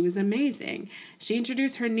rapper. She was amazing. She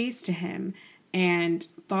introduced her niece to him and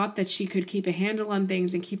thought that she could keep a handle on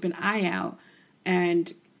things and keep an eye out.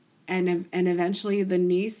 And eventually the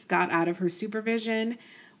niece got out of her supervision,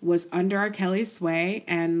 was under R. Kelly's sway,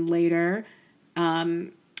 and later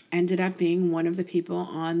ended up being one of the people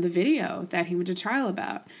on the video that he went to trial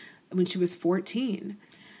about when she was 14.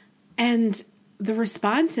 And the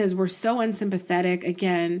responses were so unsympathetic,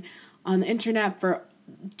 again, on the internet for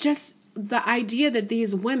just the idea that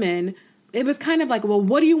these women, it was kind of like, well,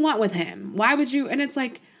 what do you want with him? Why would you? And it's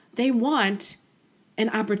like, they want an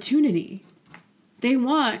opportunity. They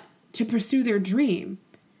want to pursue their dream.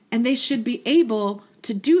 And they should be able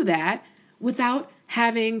to do that without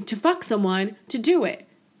having to fuck someone to do it.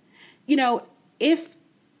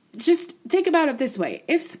 Just think about it this way.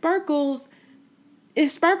 If Sparkle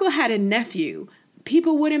had a nephew,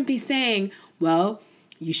 people wouldn't be saying, well,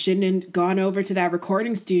 you shouldn't have gone over to that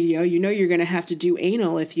recording studio. You're going to have to do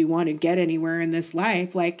anal if you want to get anywhere in this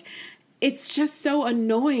life. Like, it's just so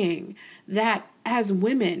annoying that as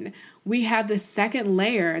women, we have this second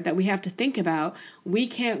layer that we have to think about. We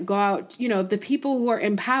can't go out, the people who are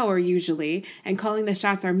in power usually and calling the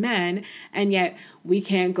shots are men. And yet we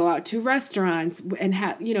can't go out to restaurants and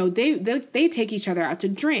have, they take each other out to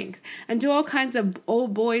drink and do all kinds of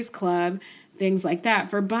old boys club, things like that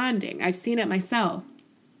for bonding. I've seen it myself.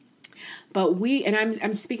 But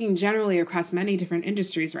I'm speaking generally across many different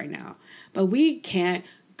industries right now, but we can't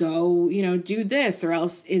go, do this, or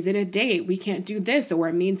else is it a date? We can't do this, or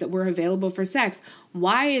it means that we're available for sex.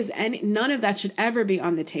 Why is none of that should ever be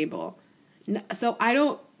on the table? So I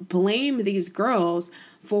don't blame these girls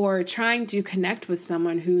for trying to connect with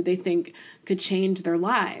someone who they think could change their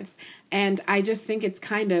lives. And I just think it's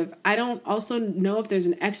I don't also know if there's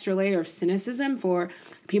an extra layer of cynicism for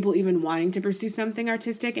people even wanting to pursue something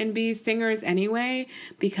artistic and be singers anyway,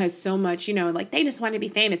 because so much, they just want to be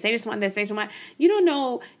famous. They just want this. They just want, you don't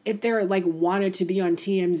know if they're wanted to be on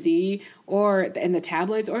TMZ or in the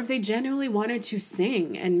tabloids, or if they genuinely wanted to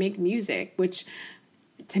sing and make music, which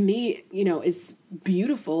to me, is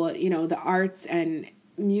beautiful, the arts and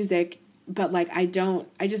music. But I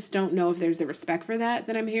just don't know if there's a respect for that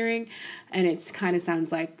I'm hearing. And it's kind of sounds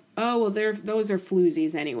like, oh, well, those are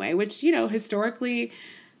floozies anyway, which, historically,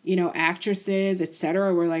 actresses,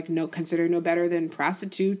 etc., were considered no better than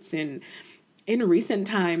prostitutes in recent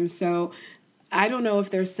times. So I don't know if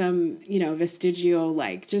there's some, vestigial,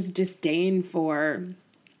 just disdain for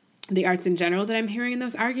the arts in general that I'm hearing in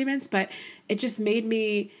those arguments. But it just made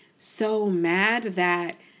me so mad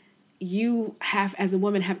that you as a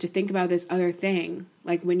woman, have to think about this other thing,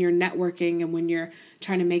 when you're networking and when you're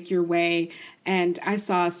trying to make your way. And I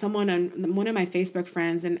saw someone on one of my Facebook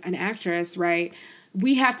friends, an actress, right?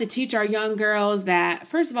 We have to teach our young girls that,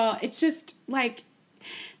 first of all, it's just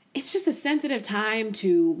it's just a sensitive time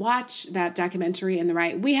to watch that documentary in the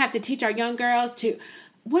right. We have to teach our young girls to,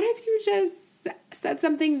 what if you just said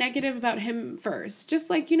something negative about him first? Just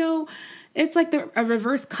like, it's like a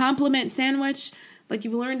reverse compliment sandwich. Like we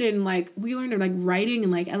learned in like writing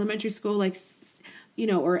in like elementary school, like,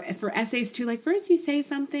 or for essays too, like first you say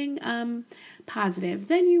something positive,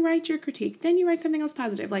 then you write your critique, then you write something else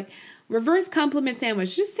positive, like reverse compliment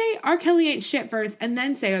sandwich. Just say R. Kelly ain't shit first and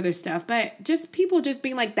then say other stuff. But just people just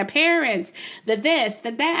being like the parents, the this,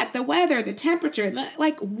 the that, the weather, the temperature,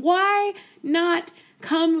 like why not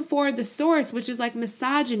come for the source, which is like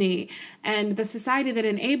misogyny and the society that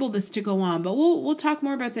enabled this to go on. But we'll talk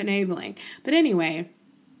more about the enabling. But anyway,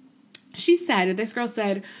 this girl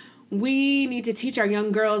said, we need to teach our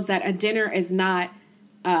young girls that a dinner is not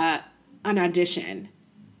an audition.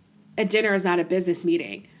 A dinner is not a business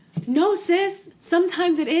meeting. No, sis,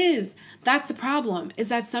 sometimes it is. That's the problem, is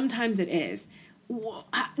that sometimes it is.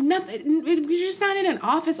 Nothing. You're just not in an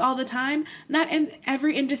office all the time. Not in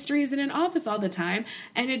every industry is in an office all the time.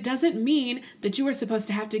 And it doesn't mean that you are supposed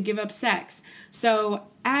to have to give up sex. So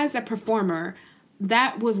as a performer,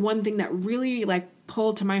 that was one thing that really like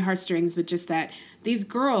pulled to my heartstrings, but just that these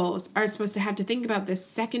girls are supposed to have to think about this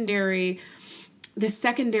secondary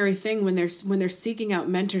thing when they're seeking out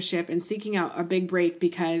mentorship and seeking out a big break.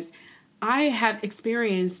 Because I have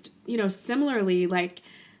experienced, similarly, like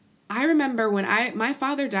I remember when my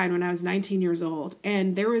father died when I was 19 years old,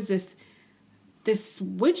 and there was this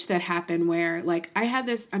switch that happened where like I had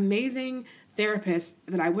this amazing therapist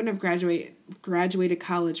that I wouldn't have graduated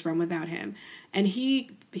college from without him. And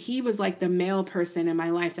he was like the male person in my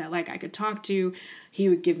life that like I could talk to. He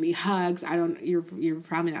would give me hugs. You're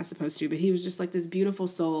probably not supposed to, but he was just like this beautiful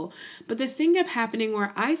soul. But this thing kept happening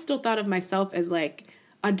where I still thought of myself as like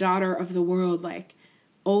a daughter of the world, like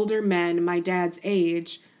older men my dad's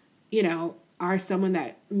age, are someone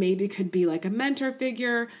that maybe could be like a mentor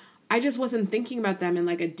figure. I just wasn't thinking about them in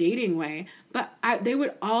like a dating way, but they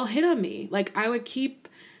would all hit on me. Like I would keep,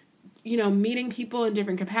 meeting people in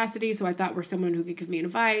different capacities who I thought were someone who could give me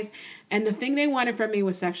advice. And the thing they wanted from me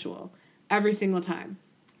was sexual every single time.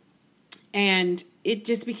 And it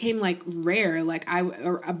just became like rare, like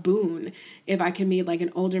or a boon if I could meet like an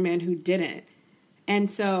older man who didn't. And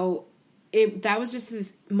so that was just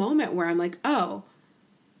this moment where I'm like, oh,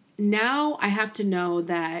 now I have to know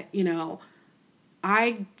that,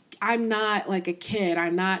 I'm not like a kid.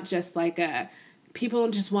 I'm not just like people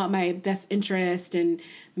don't just want my best interest and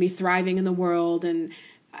me thriving in the world. And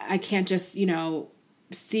I can't just,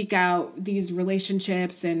 seek out these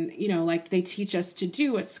relationships and, like they teach us to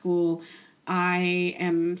do at school. I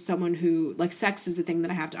am someone who like sex is the thing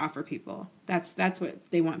that I have to offer people. That's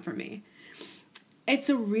what they want from me. It's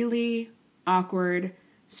a really awkward,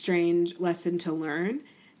 strange lesson to learn.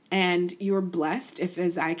 And you're blessed if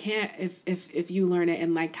you learn it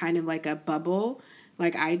in like kind of like a bubble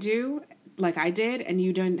like I did, and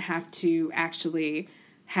you don't have to actually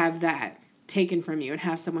have that taken from you and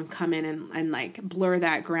have someone come in and like blur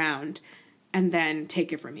that ground and then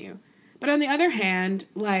take it from you. But on the other hand,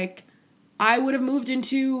 like I would have moved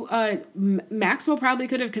into Maxwell probably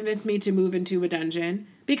could have convinced me to move into a dungeon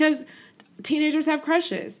because teenagers have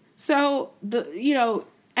crushes. So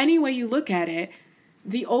any way you look at it,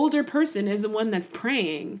 the older person is the one that's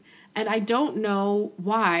praying. And I don't know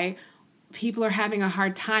why people are having a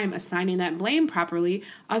hard time assigning that blame properly,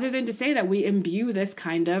 other than to say that we imbue this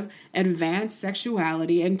kind of advanced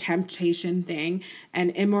sexuality and temptation thing and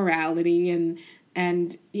immorality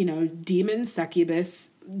and demon succubus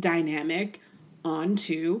dynamic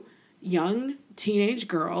onto young teenage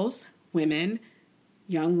girls, women,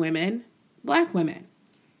 young women, Black women.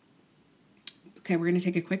 Okay, we're going to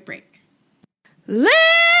take a quick break.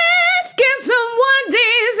 Let's get some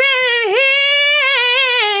onesies in here.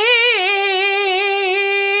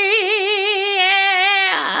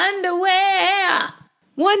 Underwear.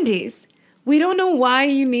 Onesies. We don't know why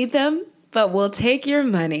you need them, but we'll take your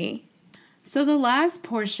money. So the last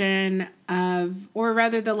portion of, or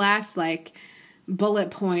rather the last like bullet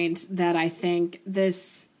point that I think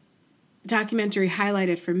this documentary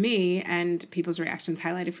highlighted for me and people's reactions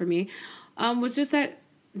highlighted for me was just that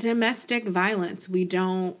domestic violence. We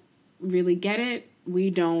don't really get it.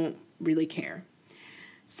 We don't really care.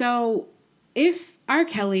 So if R.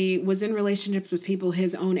 Kelly was in relationships with people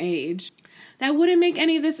his own age, that wouldn't make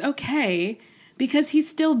any of this okay because he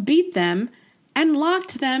still beat them and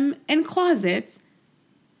locked them in closets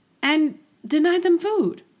and denied them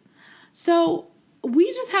food. So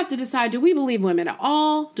we just have to decide, do we believe women at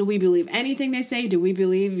all? Do we believe anything they say? Do we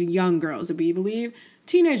believe young girls? Do we believe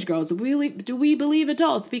teenage girls? Do we believe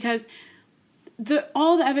adults? Because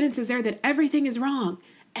all the evidence is there that everything is wrong.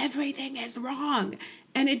 everything is wrong.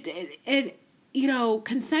 And it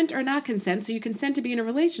consent or not consent. So you consent to be in a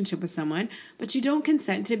relationship with someone, but you don't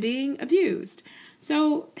consent to being abused.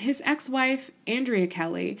 So his ex-wife, Andrea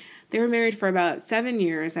Kelly, they were married for about 7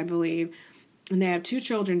 years, I believe, and they have 2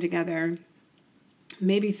 children together,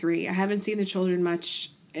 maybe 3. I haven't seen the children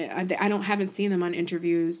much. Haven't seen them on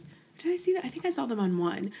interviews. Did I see that? I think I saw them on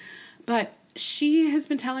one. But she has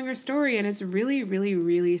been telling her story, and it's really, really,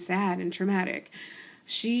 really sad and traumatic.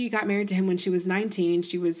 She got married to him when she was 19.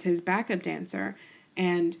 She was his backup dancer.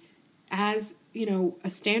 And as, a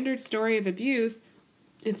standard story of abuse,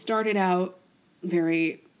 it started out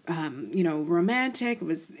very, romantic.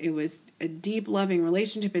 It was a deep, loving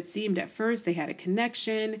relationship. It seemed at first they had a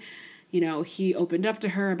connection. He opened up to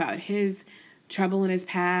her about his trouble in his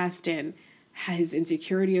past and his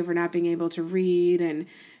insecurity over not being able to read. And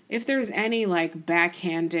if there's any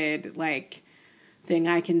backhanded thing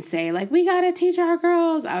I can say, we got to teach our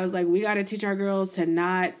girls. I was like, we got to teach our girls to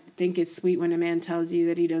not think it's sweet when a man tells you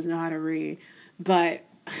that he doesn't know how to read. But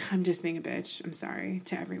I'm just being a bitch. I'm sorry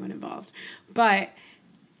to everyone involved. But,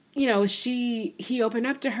 he opened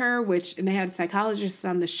up to her, and they had psychologists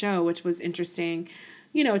on the show, which was interesting,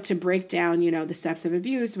 to break down, the steps of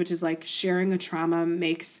abuse, which is sharing a trauma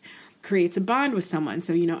creates a bond with someone.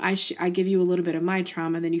 So, I give you a little bit of my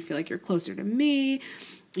trauma, then you feel like you're closer to me.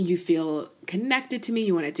 You feel connected to me.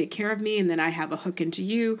 You want to take care of me. And then I have a hook into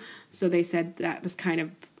you. So they said that was kind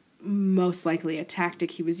of most likely a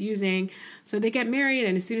tactic he was using. So they get married.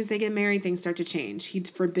 And as soon as they get married, things start to change. He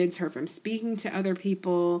forbids her from speaking to other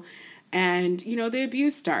people. And, the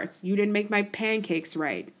abuse starts. You didn't make my pancakes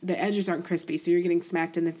right. The edges aren't crispy, so you're getting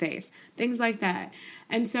smacked in the face. Things like that.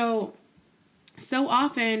 And so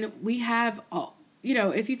often we have,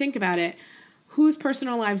 if you think about it, whose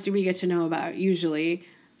personal lives do we get to know about usually?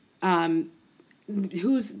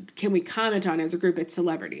 Whose can we comment on as a group? It's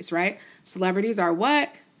celebrities, right? Celebrities are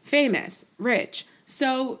what? Famous, rich.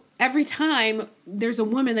 So every time there's a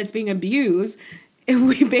woman that's being abused,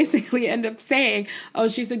 we basically end up saying, oh,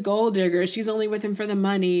 she's a gold digger. She's only with him for the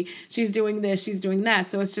money. She's doing this. She's doing that.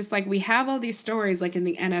 So it's just we have all these stories in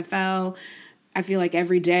the NFL. I feel like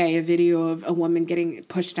every day a video of a woman getting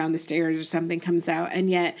pushed down the stairs or something comes out. And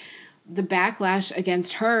yet the backlash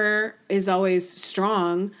against her is always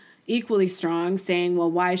strong, equally strong, saying, well,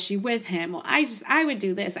 why is she with him? Well, I would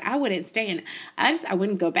do this. I wouldn't stay in. I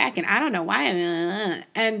wouldn't go back, and I don't know why.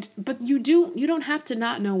 But you don't have to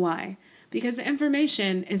not know why, because the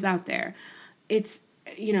information is out there. It's,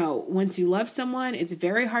 once you love someone, it's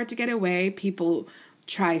very hard to get away. People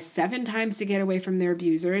try 7 times to get away from their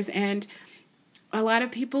abusers, and a lot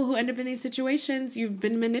of people who end up in these situations, you've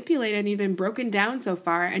been manipulated and you've been broken down so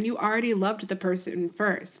far, and you already loved the person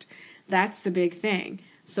first. That's the big thing.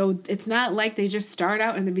 So it's not like they just start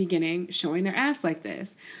out in the beginning showing their ass like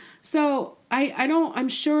this. So I'm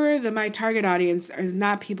sure that my target audience is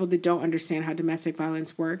not people that don't understand how domestic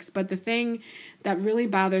violence works. But the thing that really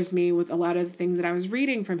bothers me with a lot of the things that I was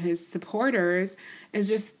reading from his supporters is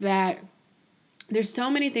just that there's so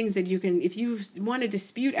many things that you can, if you want to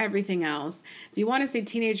dispute everything else, if you want to say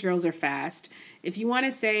teenage girls are fast, if you want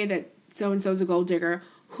to say that so-and-so's a gold digger,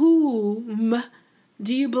 whom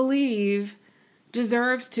do you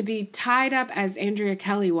deserves to be tied up as Andrea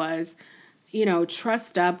Kelly was,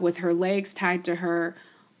 trussed up with her legs tied to her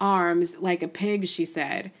arms like a pig, she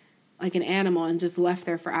said, like an animal, and just left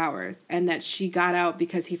there for hours, and that she got out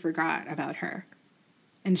because he forgot about her.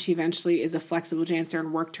 And she eventually is a flexible dancer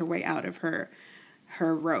and worked her way out of her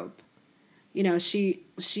rope.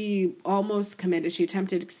 She almost committed, she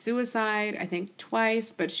attempted suicide, I think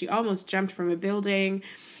twice, but she almost jumped from a building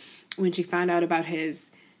when she found out about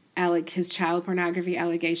his child pornography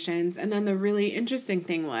allegations. And then the really interesting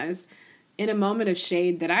thing was, in a moment of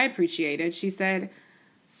shade that I appreciated, she said,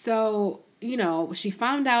 so, she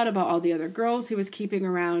found out about all the other girls he was keeping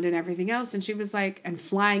around and everything else. And she was like, and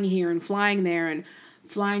flying here and flying there and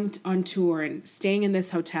flying on tour and staying in this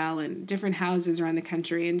hotel and different houses around the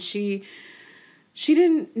country. And she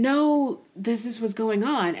didn't know this was going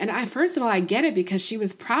on. And first of all, I get it, because she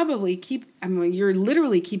was probably you're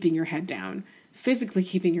literally keeping your head down, physically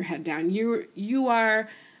keeping your head down. You are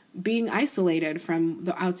being isolated from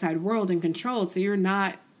the outside world and controlled. So you're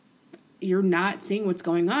not seeing what's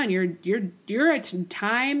going on. Your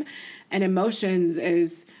time and emotions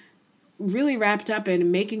is really wrapped up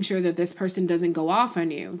in making sure that this person doesn't go off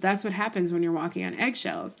on you. That's what happens when you're walking on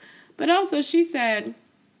eggshells. But also she said,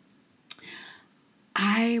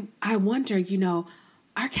 I wonder,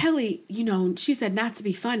 R. Kelly, she said not to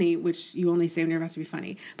be funny, which you only say when you're about to be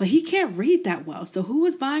funny, but he can't read that well. So who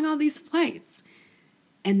was buying all these flights?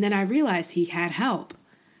 And then I realized he had help.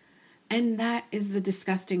 And that is the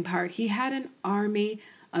disgusting part. He had an army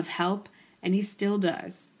of help, and he still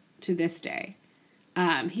does to this day.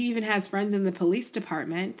 He even has friends in the police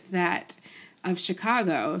department of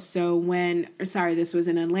Chicago. So this was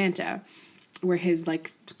in Atlanta, where his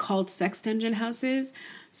cult sex dungeon house is.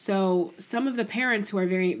 So some of the parents who are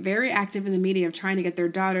very, very active in the media of trying to get their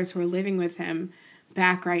daughters who are living with him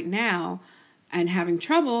back right now and having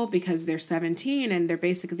trouble because they're 17 and they're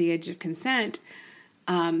basically the age of consent,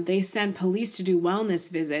 they sent police to do wellness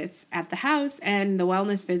visits at the house, and the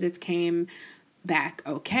wellness visits came back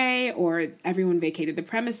okay, or everyone vacated the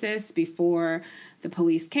premises before the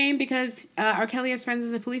police came because R. Kelly has friends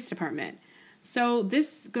in the police department. So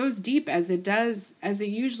this goes deep as it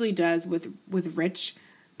usually does with rich,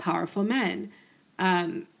 powerful men.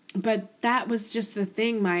 But that was just the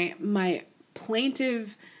thing. My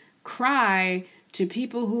plaintive cry to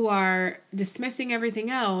people who are dismissing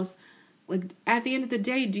everything else. Like, at the end of the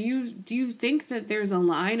day, do you think that there's a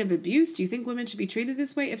line of abuse? Do you think women should be treated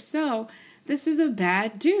this way? If so, this is a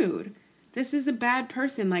bad dude. This is a bad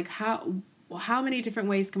person. Like, how many different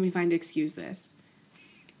ways can we find to excuse this?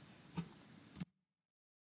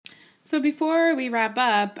 So before we wrap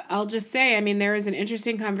up, I'll just say, there is an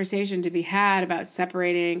interesting conversation to be had about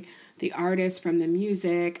separating the artist from the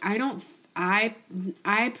music. I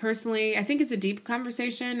personally, I think it's a deep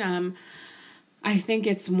conversation. I think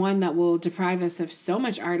it's one that will deprive us of so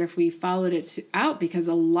much art if we followed it out, because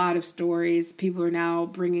a lot of stories people are now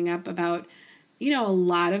bringing up about, a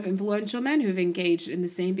lot of influential men who've engaged in the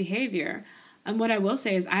same behavior. And what I will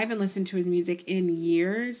say is I haven't listened to his music in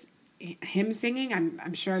years. Him singing,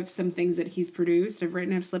 I'm sure of some things that he's produced, have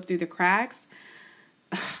written, have slipped through the cracks.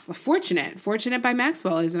 Fortunate by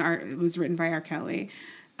Maxwell was written by R. Kelly.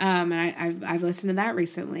 And I've listened to that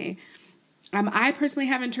recently. I personally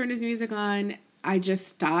haven't turned his music on. I just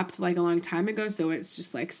stopped a long time ago, so it's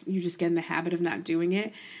just you just get in the habit of not doing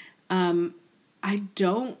it. I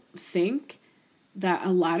don't think that a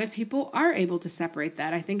lot of people are able to separate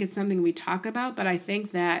that. I think it's something we talk about, but I think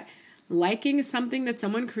that liking something that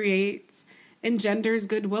someone creates engenders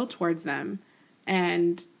goodwill towards them.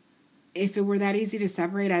 And if it were that easy to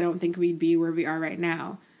separate, I don't think we'd be where we are right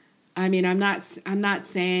now. I'm not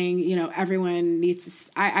saying, everyone needs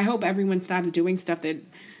to, I hope everyone stops doing stuff that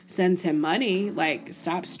sends him money,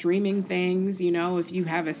 stop streaming things. If you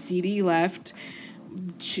have a CD left,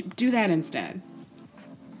 do that instead.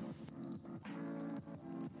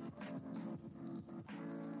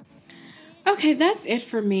 Okay, that's it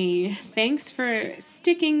for me. Thanks for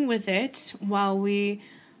sticking with it while we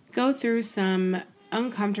go through some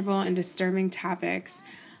uncomfortable and disturbing topics.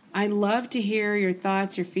 I'd love to hear your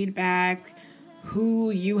thoughts, your feedback,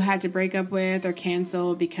 who you had to break up with or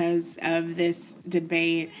cancel because of this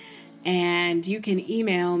debate. And you can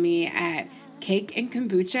email me at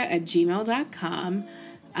cakeandkombucha@gmail.com.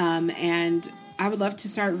 And I would love to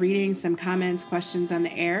start reading some comments, questions on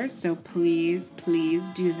the air. So please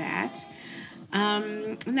do that.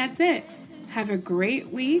 And that's it. Have a great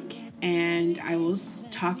week, and I will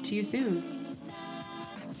talk to you soon.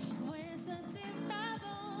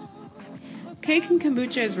 Cake and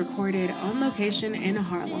Kombucha is recorded on location in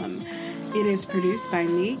Harlem. It is produced by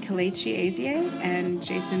me, Kalechi Azie, and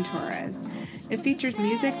Jason Torres. It features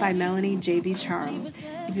music by Melanie J.B. Charles.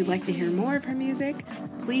 If you'd like to hear more of her music,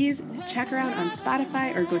 please check her out on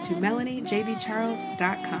Spotify or go to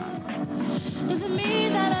melaniejbcharles.com. Does it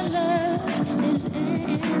mean that our love is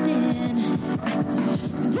ending?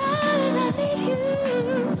 Darling, I need you.